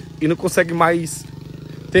e não consegue mais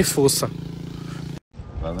ter força.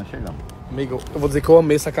 Nós não chegamos. Amigo, eu vou dizer que eu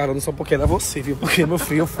amei essa carona só porque era você, viu? Porque meu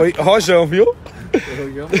filho foi rojão, viu?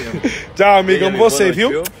 Rojão mesmo. Tchau, amigo, amo você, noite,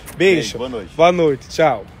 viu? Beijo. Boa noite. Boa noite,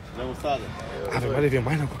 tchau. Já gostado? Ah, vai mais ver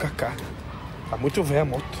mais não com o Cacá. Tá muito velha a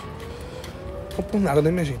moto. Não por nada, né,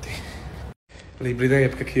 minha gente? Lembrei da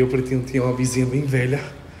época que eu, Pretinho, tinha uma vizinha bem velha,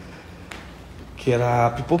 que era a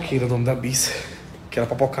Pipoqueira, o nome da bis, que ela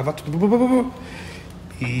papocava tudo.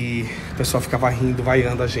 E o pessoal ficava rindo,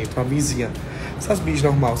 vaiando a gente, uma bizinha. Essas bis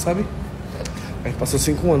normal, sabe? A gente passou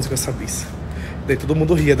 5 anos com essa bis. Daí todo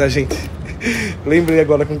mundo ria da gente. Lembrei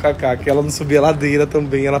agora com o Cacá, que ela não subia a ladeira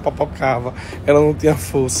também, ela papocava, ela não tinha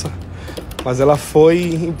força. Mas ela foi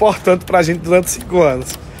importante pra gente durante 5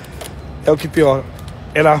 anos. É o que pior.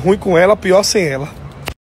 Era ruim com ela, pior sem ela.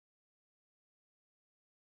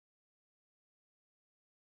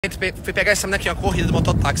 Fui pegar essa menina aqui, uma corrida de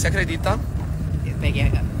mototáxi, você acredita? Eu peguei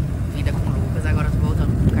a vida com o Lucas, agora eu tô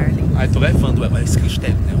voltando com o Carlinhos. Aí tô levando ela, esse cristal,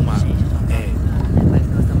 né? Uma...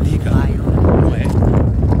 Diga, não é?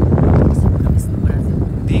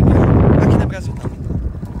 Diga, aqui no Brasil também.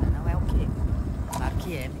 Não é o quê? Claro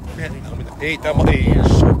que é. Eita,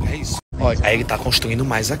 é isso. Olha, aí ele tá construindo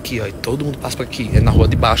mais aqui, ó. E todo mundo passa por aqui. É na rua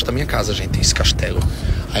de baixo da minha casa, gente, esse castelo.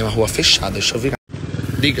 Aí é uma rua fechada, deixa eu virar.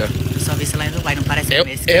 Diga. Só ver se lá não vai, não parece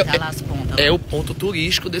esse que tá lá as pontas. É o ponto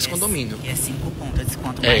turístico desse condomínio. E é 5 pontas,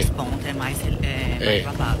 desconto mais ponta, é mais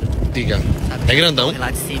babado. Diga. Sabe? É grandão.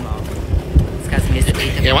 Lá de cima, ó. As casinhas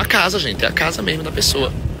de é uma casa, gente, é a casa mesmo da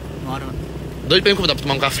pessoa. Moro. Doido pra me convidar pra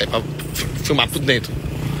tomar um café, pra filmar por dentro.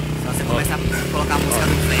 Só você começar a colocar a música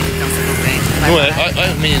do frente, então você não vem. Não é?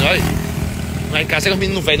 Olha, menino, olha. Lá em casa é os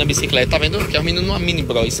meninos velhos na bicicleta, tá vendo? Que é os meninos numa mini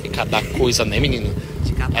bros, cada coisa, né, menino?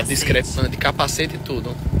 De capacete. É discreção, de capacete e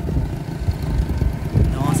tudo.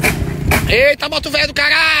 Nossa. Eita, moto velho do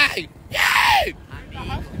caralho!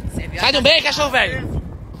 Sai do meio, cachorro velho!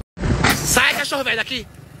 Sai, cachorro velho, daqui!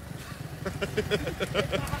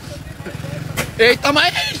 Eita,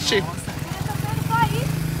 mas...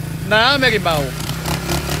 Não, meu irmão.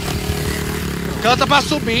 Canta pra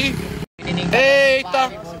subir.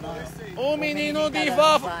 Eita! O menino de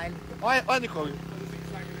vovó. Olha, Nicole.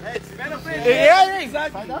 Sai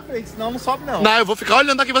da frente, senão não sobe não. Não, eu vou ficar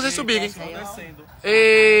olhando aqui vocês subirem.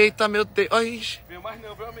 Eita, meu Deus. Veio mais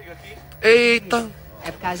não, viu, amiga? Aqui. Eita.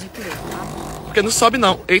 É por causa de quê? Porque não sobe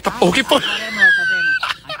não. Eita, porra, que foi? Tá vendo?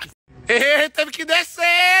 Eita, teve que descer.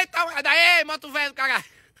 Eita, daí, moto velho, caralho.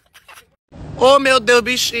 Oh, meu Deus,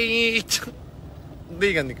 bichinho.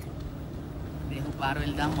 Diga, Nico. Derrubaram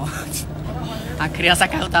ele da moto. A criança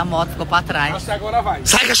caiu da moto, ficou pra trás. Acho que agora vai.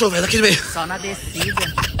 Sai, cachorro velho, daqui mesmo. Só na descida.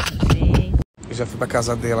 Eu já fui pra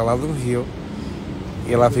casa dela lá no Rio.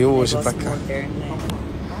 E ela veio hoje pra cá.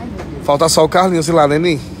 Falta só o Carlinhos ir lá, né,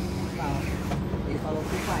 Nin? Ele falou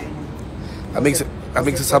pro pai, né?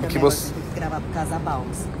 Amigo, você sabe que você... Tem que gravar pro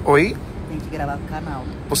Casabaus. Oi? Tem que gravar pro canal.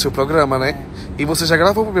 O seu programa, né? E você já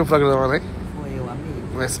gravou pro meu programa, né? Foi eu,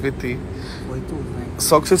 amigo. No SBT. Foi tudo, né?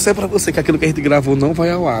 Só que se eu disser pra você que aquilo que a gente gravou não vai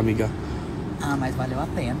ao ar, amiga. Ah, mas valeu a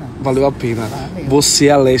pena. Valeu a pena. Valeu. Você,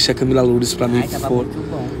 a Leste e a Camila Lourdes, pra mim, tava muito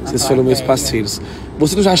bom. vocês foram meus parceiros.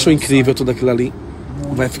 Você não já achou incrível tudo aquilo ali?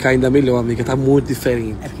 Muito. Vai ficar ainda melhor, amiga. Tá muito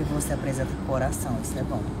diferente. É porque você apresenta com o coração, isso é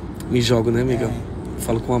bom. Me jogo, né, amiga?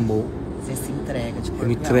 Falo com amor. Você se entrega, tipo... Eu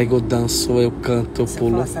me entrego, eu danço, eu canto, eu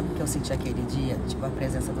pulo. Falar, sabe o que eu senti aquele dia? Tipo, a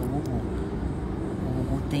presença do Gugu. O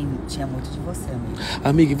Gugu tinha muito de você, amigo.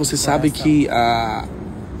 Amiga, e você sabe que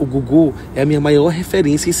o Gugu é a minha maior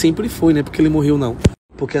referência e sempre foi, né? Porque ele morreu, não.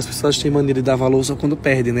 Porque as pessoas têm maneira de dar valor só quando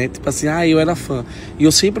perdem, né? Tipo assim, eu era fã. E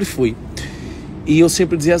eu sempre fui. E eu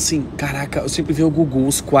sempre dizia assim, caraca, eu sempre vi o Gugu,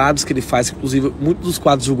 os quadros que ele faz, inclusive muitos dos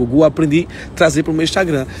quadros do Gugu eu aprendi a trazer pro meu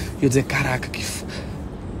Instagram. E eu dizia, caraca,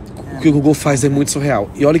 o que o Gugu faz é muito surreal.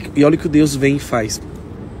 E olha o que o Deus vem e faz.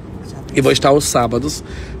 Eu vou estar aos sábados,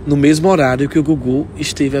 no mesmo horário que o Gugu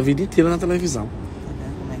esteve a vida inteira na televisão.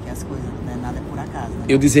 Como é que é as coisas, não é nada por acaso, né?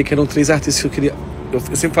 Eu dizia que eram 3 artistas que eu queria... Eu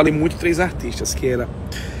sempre falei muito 3 artistas, que era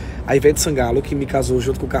a Ivete Sangalo, que me casou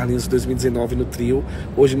junto com o Carlinhos em 2019 no trio.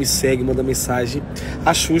 Hoje me segue, manda mensagem.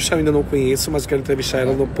 A Xuxa eu ainda não conheço, mas eu quero entrevistar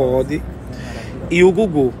ela, não pode. E o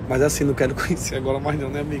Gugu, mas assim, não quero conhecer agora mais não,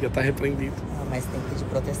 né, amiga? Tá repreendido. Mas tem que pedir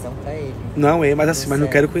proteção pra ele. Não, mas assim, mas não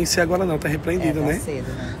quero conhecer agora não, tá repreendido, tá né? Cedo,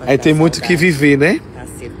 né? Aí tem muito que viver, né? Tá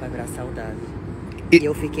cedo pra virar saudade. E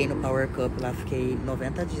eu fiquei no Power Cup lá, fiquei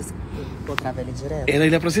 90 dias, encontrava ele direto. Era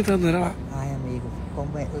ele apresentando, não era lá? Ai, amigo, como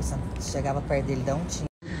eu chegava perto dele, dá um tinho.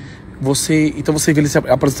 Então você viu ele se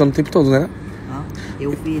apresentando o tempo todo, né?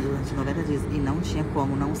 Eu vi durante 90 dias e não tinha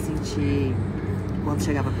como não sentir, quando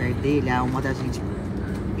chegava perto dele, a alma da gente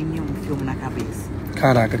vinha um filme na cabeça.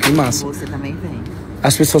 Caraca, que massa. Você também vem.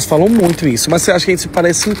 As pessoas falam muito isso, mas você acha que a gente se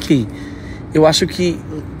parece em quê? Eu acho que...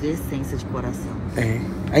 Decência de coração.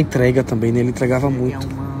 A entrega também, né? Ele entregava muito.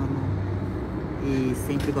 Ele é humano e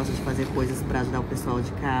sempre gosta de fazer coisas pra ajudar o pessoal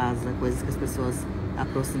de casa, coisas que as pessoas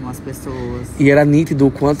aproximam as pessoas. E era nítido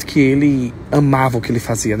o quanto que ele amava o que ele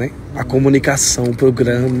fazia, né? A comunicação, o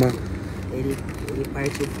programa. Ele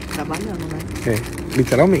partiu trabalhando, né?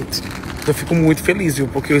 Literalmente. Eu fico muito feliz, viu?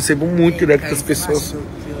 Porque eu recebo muito direto das pessoas.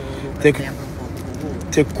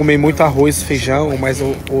 Tenho que comer muito arroz, feijão, mas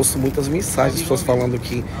eu ouço muitas mensagens de pessoas falando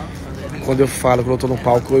que quando eu falo, quando eu tô no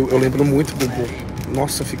palco, eu lembro muito do Gugu.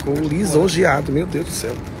 Nossa, eu fico lisonjeado, meu Deus do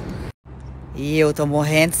céu. E eu tô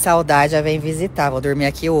morrendo de saudade, já vem visitar. Vou dormir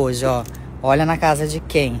aqui hoje, ó. Olha na casa de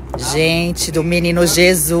quem? Gente, do Menino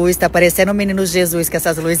Jesus. Tá parecendo o Menino Jesus com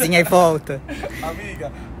essas luzinhas em volta.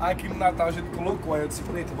 Amiga, aqui no Natal a gente colocou. Aí eu disse,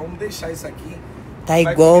 Pronete, vamos deixar isso aqui. Tá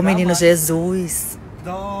igual o Menino Jesus.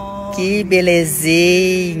 Nossa. Que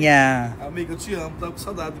belezinha. Amiga, eu te amo, tô com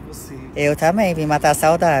saudade de você. Eu também, vim matar a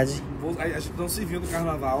saudade. A gente não se viu no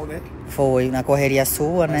carnaval, né? Foi, na correria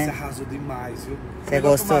sua, mas né? Você arrasou demais, viu? Você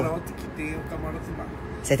gostou? O camarote que tem, o camarote mar.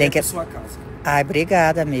 Você tem que... por sua causa. Ai,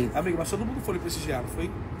 obrigada, amigo. Amiga, mas todo mundo foi prestigiar, não foi?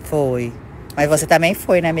 Foi. Mas você também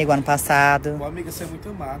foi, né, amigo, ano passado. Bom, amiga, você é muito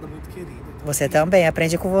amada, muito querida. Você também,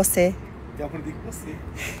 aprendi com você. Eu aprendi com você.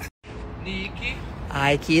 Nick.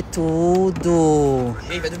 Ai, que tudo.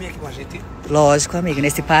 Ei, vai dormir aqui com a gente? Lógico, amigo,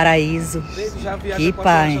 nesse paraíso. Já que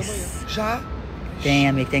paz. Já? Tem,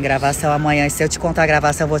 amigo, tem gravação amanhã. E se eu te contar a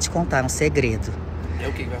gravação, eu vou te contar um segredo. É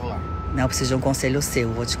o que vai rolar? Não, eu preciso de um conselho seu,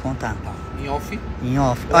 vou te contar. Tá, em off? Em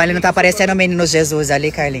off. Olha, ele não tá aparecendo o Menino Jesus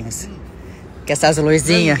ali, Carlinhos? Que essas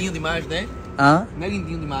luzinhas... Não é lindinho demais, né? Hã? Não é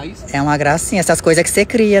lindinho demais? É uma gracinha, essas coisas que você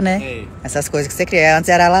cria, né? É. Essas coisas que você cria. Antes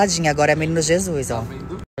era Aladinha, agora é Menino Jesus, ó.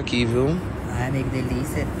 Aqui, viu? Ai, amigo,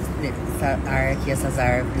 delícia. Essa ar aqui, essas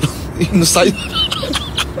árvores. Não sai...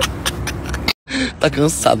 Tá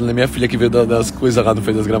cansado, né? Minha filha que veio das coisas lá, não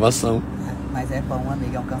fez as gravações. Mas é bom,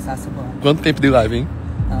 amigo, é um cansaço bom. Quanto tempo de live, hein?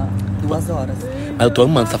 2 horas. Mas eu tô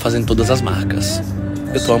amando, tá fazendo todas as marcas.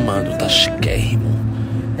 Eu tô amando, tá chiquérrimo.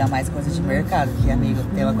 Dá mais coisa de mercado, que, amigo,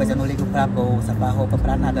 tem uma coisa, eu não ligo pra bolsa, pra roupa,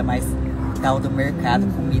 pra nada, mas tal do mercado,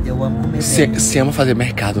 comida, eu amo comer. Você ama fazer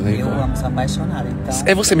mercado, né? Eu amo, sou apaixonada, então...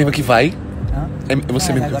 É você mesmo que vai? Hã? É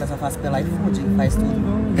você mesmo. Agora eu só faço pela iFood, faz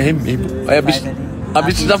tudo. É mesmo. Aí a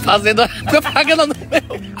bicha tá fazendo propaganda no meu.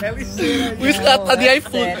 Por isso que ela tá de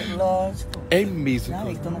iFood. Sério, lógico. É mesmo. Não,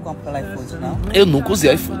 amigo, tu não compra pela iFood, não? Eu nunca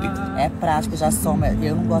usei iFood. É prático, já soma.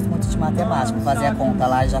 Eu não gosto muito de matemática. Fazer a conta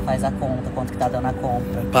lá e já faz a conta, quanto que tá dando a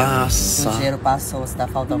compra. Passa. O dinheiro passou, se tá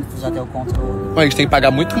faltando, tu já tem o controle. Mas a gente tem que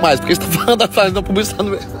pagar muito mais, porque você tá fazendo publicidade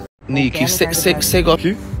no mesmo. Nick, você gosta?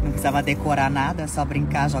 Não precisava decorar nada, só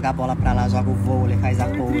brincar, jogar a bola pra lá, joga o vôlei, faz a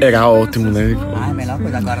coisa. Era ótimo, né? Ai, a melhor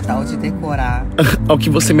coisa agora tá o de decorar. O que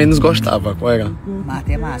você menos gostava, qual era?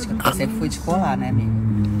 Matemática, porque eu sempre fui de colar, né, amigo?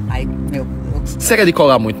 Aí, Você quer de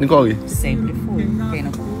colar muito, Nicole? Sempre fui. Quem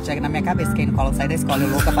não chega na minha cabeça, quem não cola sai da escola. Eu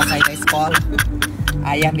louca pra sair da escola.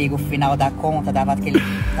 Aí, amigo, o final da conta dava aquele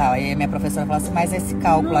tal. Aí minha professora falou assim, mas esse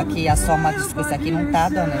cálculo aqui, a soma disso aqui não tá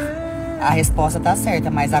dando. A resposta tá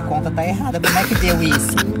certa, mas a conta tá errada. Como é que deu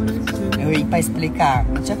isso? Eu ia pra explicar.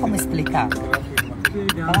 Não tinha como explicar.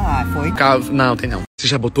 Foi. Não, tem não. Você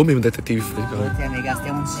já botou mesmo detetive? Botei, amiga,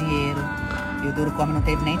 gastei um dinheiro. E o duro como não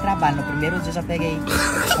teve nem trabalho. No primeiro dia já peguei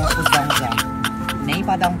confusão já. Nem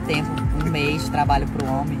pra dar um tempo, um mês de trabalho pro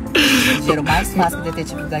homem. O dinheiro mais fácil que o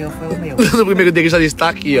detetive ganhou foi o meu. No primeiro dia que já disse, tá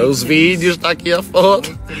aqui, ó, os vídeos, tá aqui a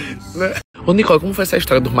foto. Né? Ô, Nicole, como foi essa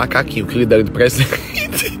história do macaquinho que lhe deram de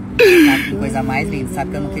presente? Sabe que coisa mais linda.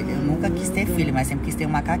 Sabe que eu nunca quis ter filho, mas sempre quis ter um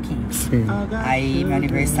macaquinho. Sim. Aí, meu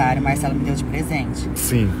aniversário, Marcelo me deu de presente.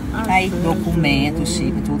 Sim. Aí, documento,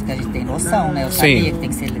 chip, tudo que a gente tem noção, né? Eu sabia que tem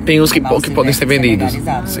que ser... Tem uns que podem ser vendidos.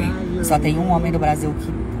 Sim. Só tem um homem do Brasil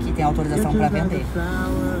que tem autorização pra vender.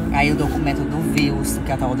 Aí o documento do VIUS,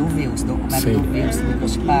 que é a tal do VIUS, documento do VIUS, do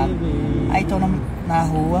chipado. Aí tô na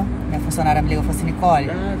rua, minha funcionária me ligou e falou assim, Nicole,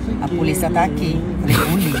 a polícia tá aqui. Eu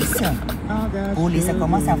falei, polícia? Polícia,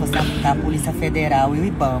 como assim? Ela falou assim, tá a Polícia Federal e o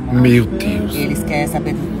IBAMA. Meu Deus. Eles querem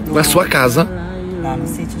saber Na sua casa? Lá no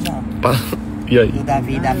sítio já. E aí? Do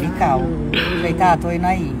Davi e da Mical. Falei, tá, tô indo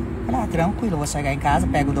aí. Falei, tranquilo, vou chegar em casa,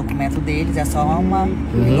 pego o documento deles, é só uma...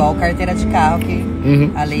 Igual carteira de carro, que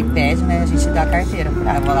a lei pede, né? A gente dá a carteira.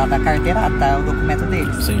 Falei, vou lá dar a carteira, tá o documento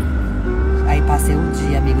deles. Sim. Aí passei o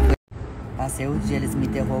dia, amigo. Passei o dia eles me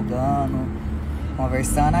interrogando,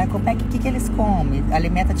 conversando. Aí, como é que eles comem?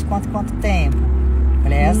 Alimenta de quanto tempo?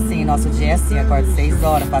 Falei, é assim, nosso dia é assim, acordo 6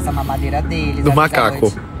 horas, faço a mamadeira deles. Do macaco.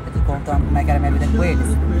 Eu tô contando como é que era a minha vida com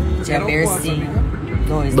eles. Tinha bercinho.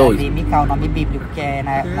 Davi e Mical, nome bíblico, que é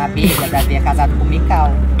na Bíblia, Davi é casado com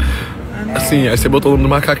Mical. Sim, aí você botou o nome do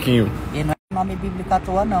macaquinho. E não é nome bíblico à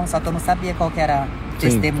toa não, só que eu não sabia qual que era o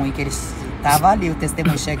testemunho, que eles... Tava ali o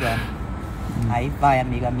testemunho chegando. Aí vai,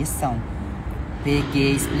 amiga, a missão.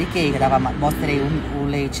 Peguei, expliquei, mostrei o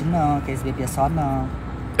leite não, que eles bebiam só não.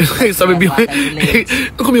 Eles só bebiam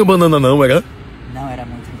leite. Não comiam banana não, era? Não, era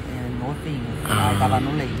muito novinho. Aí tava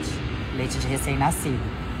no leite. Leite de recém-nascido.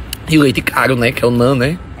 E o leite caro, né? Que é o NAN,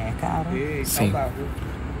 né? É caro. Sim.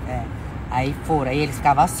 É. Aí aí eles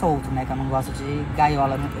ficavam soltos, né? Que eu não gosto de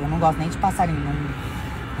gaiola. Eu não gosto nem de passarinho.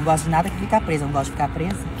 Não gosto de nada que fica preso. Eu não gosto de ficar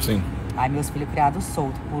preso. Sim. Aí meus filhos criados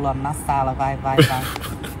soltos, pulando na sala, vai.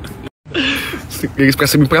 Eles pra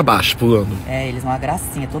cima e pra baixo, pulando. É, eles uma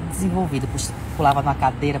gracinha, todo desenvolvido. Pulava numa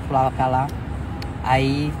cadeira, pulava pra lá.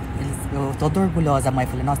 Aí, eu toda orgulhosa, a mãe.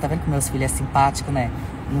 Falei, nossa, tá vendo que meus filhos é simpático, né?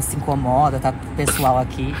 Não se incomoda, tá o pessoal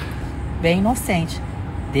aqui. Bem inocente.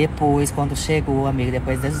 Depois, quando chegou, amigo,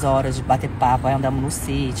 depois das horas de bater papo, aí andamos no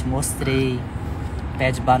sítio, mostrei.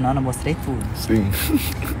 Pé de banana, mostrei tudo. Sim.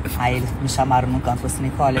 Aí eles me chamaram num canto e falaram assim,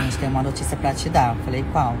 Nicole, a gente tem uma notícia pra te dar. Eu falei,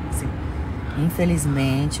 qual? Assim,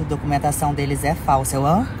 infelizmente, a documentação deles é falsa. Eu,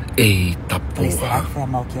 hã? Eita, porra. Falei, será que foi a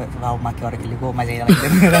Malquiora que ligou? Mas aí ela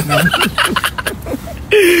não era não.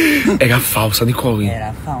 Era falsa, Nicole.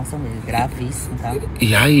 Era falsa mesmo, gravíssimo, tá?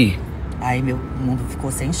 E aí? Aí meu mundo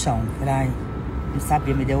ficou sem chão. Falei, ai, não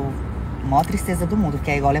sabia, me deu a maior tristeza do mundo,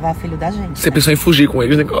 porque é igual levar filho da gente. Você pensou em fugir com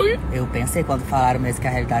eles, Nicole? Eu pensei, quando falaram mesmo que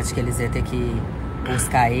a realidade que eles iam ter que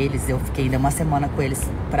buscar eles, eu fiquei ainda uma semana com eles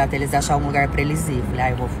pra eles achar um lugar pra eles ir.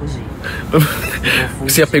 Falei, eu vou fugir.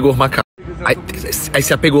 Você apegou o macaco. Aí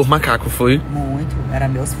você apegou o macaco, foi? Muito, eram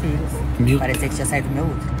meus filhos. Parecia que tinha saído do meu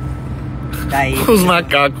útero. Daí, os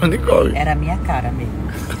macacos, Nicole. Era a minha cara mesmo.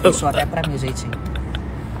 Puxou até pra mim o jeitinho.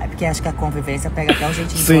 Aí porque acho que a convivência pega até o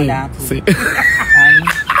jeitinho de olhar tudo. Sim. Aí...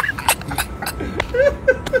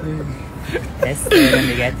 É sério,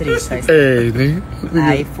 amiga, é triste. Né?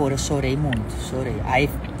 Aí eu chorei muito, chorei. Aí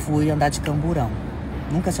fui andar de camburão.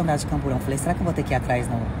 Nunca tinha andado de camburão. Falei, será que eu vou ter que ir atrás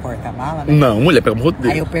no porta-mala, né? Não, mulher, pelo amor de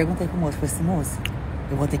Deus. Aí eu perguntei pro moço, falei assim, moço,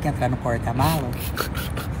 eu vou ter que entrar no porta-mala?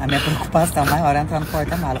 A minha preocupação maior é entrar no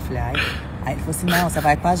porta-mala. Eu falei, ai. Aí ele falou assim, não, você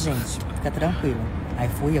vai com a gente, fica tranquilo. Aí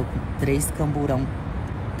fui eu com 3 camburão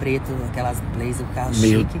preto, aquelas blazer, o carro chique.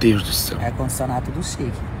 Meu Deus do céu. Ar-condicionado tudo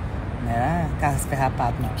chique. Não era carro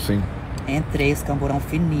esferrapado, não. Sim. Entrei, os camburão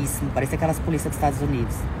finíssimo, parecia aquelas polícias dos Estados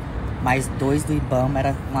Unidos. Mais 2 do IBAMA,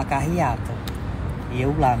 era uma carreata. E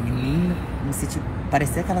eu lá, menino, me senti...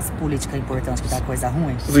 Parecia aquelas políticas importantes que dá coisa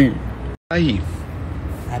ruim. Sim. Aí?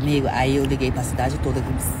 Amigo, aí eu liguei pra cidade toda,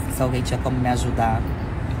 se alguém tinha como me ajudar.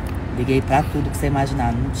 Liguei pra tudo que você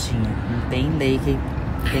imaginar, não tinha. Não tem lei que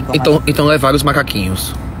tem como... Então levaram os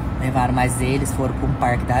macaquinhos. Levaram, mas eles foram pra um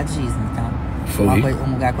parque da Disney, tá? Foi?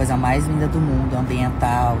 Um lugar, coisa mais linda do mundo,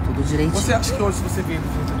 ambiental, tudo direitinho. Você acha que hoje, se você vir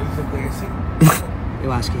eles reconhecem?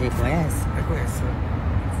 Eu acho que reconhece. Reconhece, né?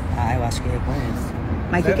 Ah, eu acho que reconhece.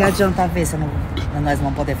 Mas o que adianta ver se nós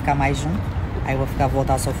vamos poder ficar mais juntos? Aí eu vou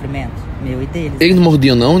voltar ao sofrimento, meu e deles. Eles não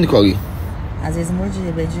mordiam não, Nicole? Às vezes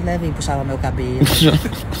mordia, bem de levinho, puxava meu cabelo.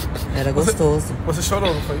 Era gostoso. Você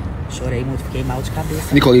chorou, não foi? Chorei muito, fiquei mal de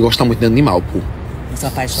cabeça. Nicole gosta muito de animal, pô. Eu sou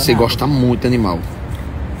apaixonada. Você gosta muito de animal.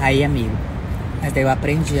 Aí, amigo, mas daí eu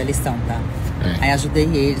aprendi a lição, tá? É. Aí ajudei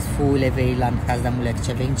eles, fui, levei lá na casa da mulher que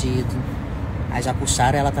tinha vendido. Aí já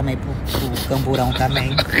puxaram ela também pro camburão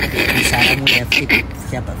também. Puxaram a mulher,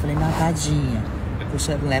 falei, não, tadinha.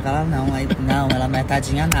 Puxa, não leva ela não. Aí, não, ela não é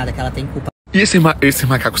tadinha nada, que ela tem culpa. E esses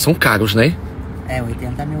macacos são caros, né? É,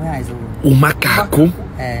 80 mil reais. O macaco?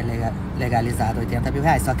 É, legalizado, 80 mil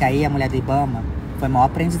reais. Só que aí a mulher do Ibama foi maior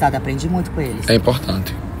aprendizado, aprendi muito com eles. É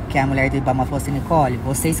importante. Que a mulher do Ibama falou assim, Nicole,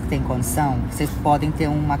 vocês que têm condição, vocês podem ter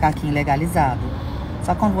um macaquinho legalizado.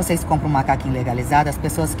 Só que quando vocês compram um macaquinho legalizado, as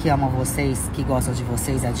pessoas que amam vocês, que gostam de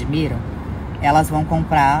vocês, admiram, elas vão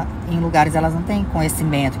comprar em lugares elas não têm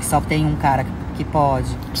conhecimento, que só tem um cara que pode.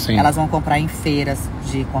 Sim. Elas vão comprar em feiras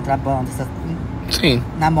de contrabando, sim,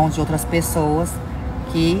 na mão de outras pessoas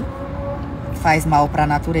que faz mal pra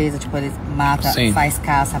natureza. Tipo, eles matam, faz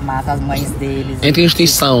caça, mata as mães deles. Entra em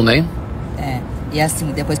extinção, né? É. E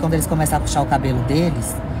assim, depois quando eles começarem a puxar o cabelo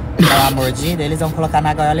deles, dar uma mordida, eles vão colocar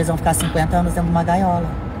na gaiola, eles vão ficar 50 anos dentro de uma gaiola.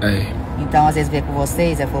 É. Então, às vezes, ver com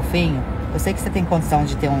vocês, é fofinho. Eu sei que você tem condição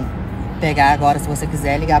de ter pegar agora, se você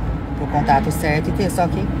quiser, ligar pro contato certo e ter. Só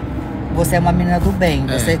que você é uma menina do bem.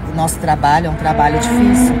 Nosso trabalho é um trabalho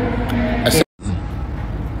difícil.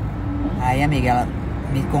 Aí, amiga, ela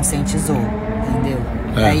me conscientizou, entendeu?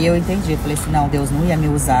 Aí eu entendi. Eu falei assim, não, Deus não ia me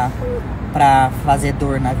usar pra fazer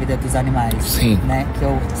dor na vida dos animais. Sim. Né? Que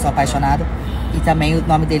eu sou apaixonada. E também o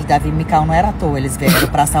nome dele, Davi Mical, não era à toa. Eles vieram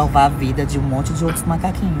pra salvar a vida de um monte de outros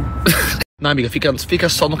macaquinhos. Não, amiga, fica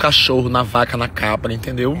só no cachorro, na vaca, na cabra,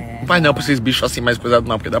 entendeu? Não vai não pra esses bichos assim mais coisados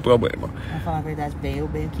não, porque dá problema. Pra falar a verdade, eu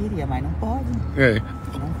queria, mas não pode.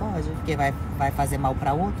 Não pode, porque vai fazer mal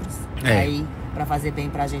pra outros. Aí, pra fazer bem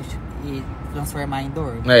pra gente e transformar em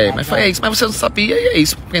dor. Mas foi isso. Mas você não sabia e é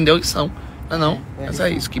isso. Aprendeu a lição. Não. Mas é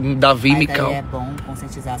isso. Que Davi Mical. É bom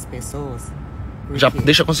conscientizar as pessoas. Já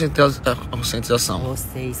deixa a conscientização.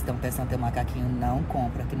 Vocês estão pensando em ter um macaquinho, não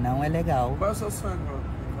compra, que não é legal. Qual é o seu sonho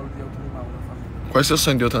de outro animal na família? Qual é o seu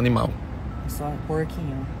sonho de outro animal? Só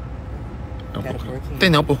porquinho. Quero porquinho. Tem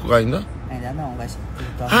não porco ainda? Ainda não.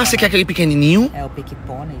 Você quer aquele pequenininho? É o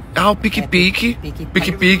pique-pônei. O pique-pique.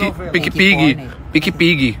 Pique-pig.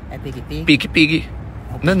 Pique-pig. É pique-pig? Pique-pig.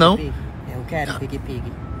 Não é não? Eu quero pique-pig.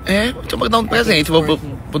 Então vou dar um presente.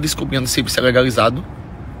 Vou descobrindo se é legalizado.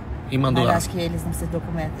 E mandou lá. Mas acho que eles não se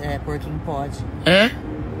documentam. Porquinho pode.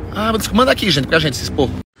 Manda aqui, gente, pra gente esses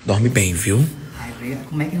porcos. Dorme bem, viu? Ai,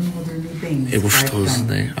 como é que eu não vou dormir bem? É gostoso,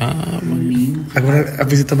 né? Mano. Agora a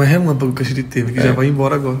visita mais relâmpago que a gente teve, que já vai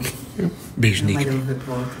embora agora. Beijo, Nick. Mas eu vou ver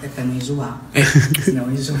pro outro, é pra não enjoar. Senão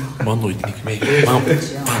enjoa. Boa noite, Nick.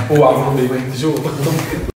 O Álvaro meio enjoou.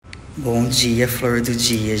 Bom dia, flor do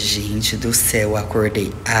dia, gente do céu.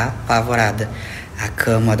 Acordei apavorada. A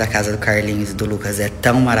cama da casa do Carlinhos e do Lucas é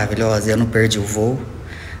tão maravilhosa. Eu não perdi o voo.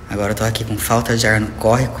 Agora eu tô aqui com falta de ar no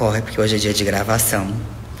corre, porque hoje é dia de gravação.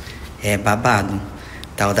 É babado.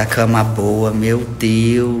 Tal da cama boa, meu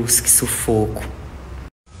Deus, que sufoco.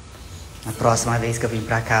 Na próxima vez que eu vim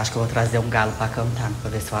pra cá, acho que eu vou trazer um galo pra cantar,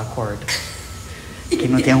 pra ver se eu acordo. Que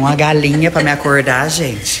não tem uma galinha pra me acordar,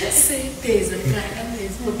 gente. Certeza, pra